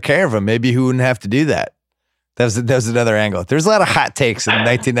took better care of him, maybe he wouldn't have to do that. That was another angle. There's a lot of hot takes in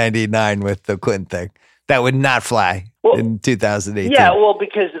 1999 with the Clinton thing that would not fly in 2018. Yeah, well,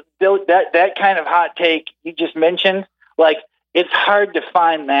 because that kind of hot take you just mentioned, like, it's hard to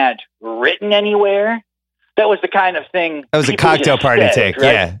find that written anywhere. That was the kind of thing. That was a cocktail party take.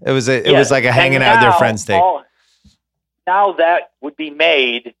 Right? Yeah, it was like a hanging out with their friends take. Now that would be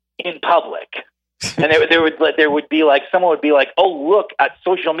made in public. And there would be like, someone would be like, oh, look at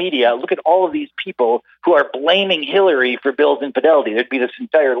social media. Look at all of these people who are blaming Hillary for Bill's infidelity. There'd be this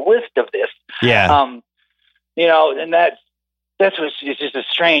entire list of this. Yeah. And that's it's just a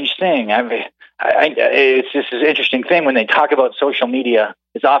strange thing. I mean, it's just an interesting thing when they talk about social media.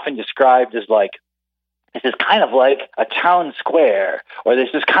 It's often described as like, this is kind of like a town square, or this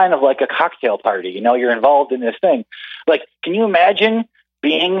is kind of like a cocktail party. You're involved in this thing. Like, can you imagine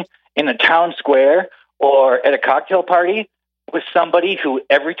being in a town square or at a cocktail party with somebody who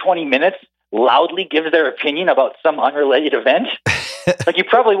every 20 minutes loudly gives their opinion about some unrelated event? Like, you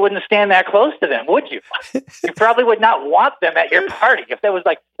probably wouldn't stand that close to them, would you? You probably would not want them at your party. If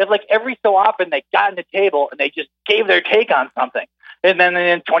every so often they got on the table and they just gave their take on something, and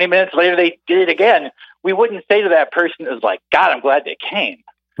then 20 minutes later they did it again, we wouldn't say to that person, it was like, God, I'm glad they came.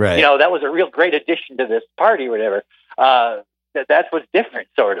 Right. That was a real great addition to this party or whatever. That's what's different,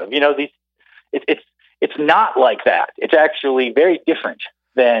 sort of. It's not like that. It's actually very different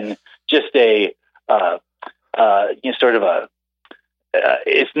than just it's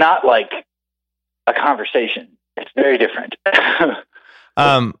not like a conversation. It's very different.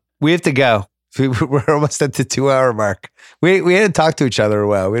 We have to go. We're almost at the 2-hour mark. We hadn't talked to each other a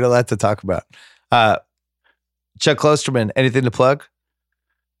while. We had a lot to talk about. Chuck Klosterman, anything to plug?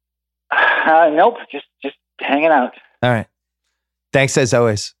 Nope. Just hanging out. All right. Thanks as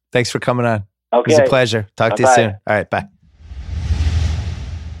always. Thanks for coming on. Okay. It was a pleasure. Talk to you soon. All right. Bye.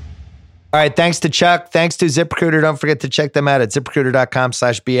 All right. Thanks to Chuck. Thanks to ZipRecruiter. Don't forget to check them out at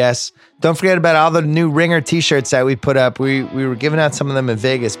ZipRecruiter.com/BS. Don't forget about all the new Ringer t-shirts that we put up. We were giving out some of them in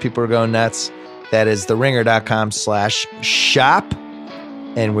Vegas. People were going nuts. That is theringer.com/shop.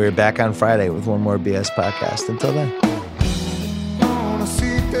 And we're back on Friday with one more BS podcast. Until then.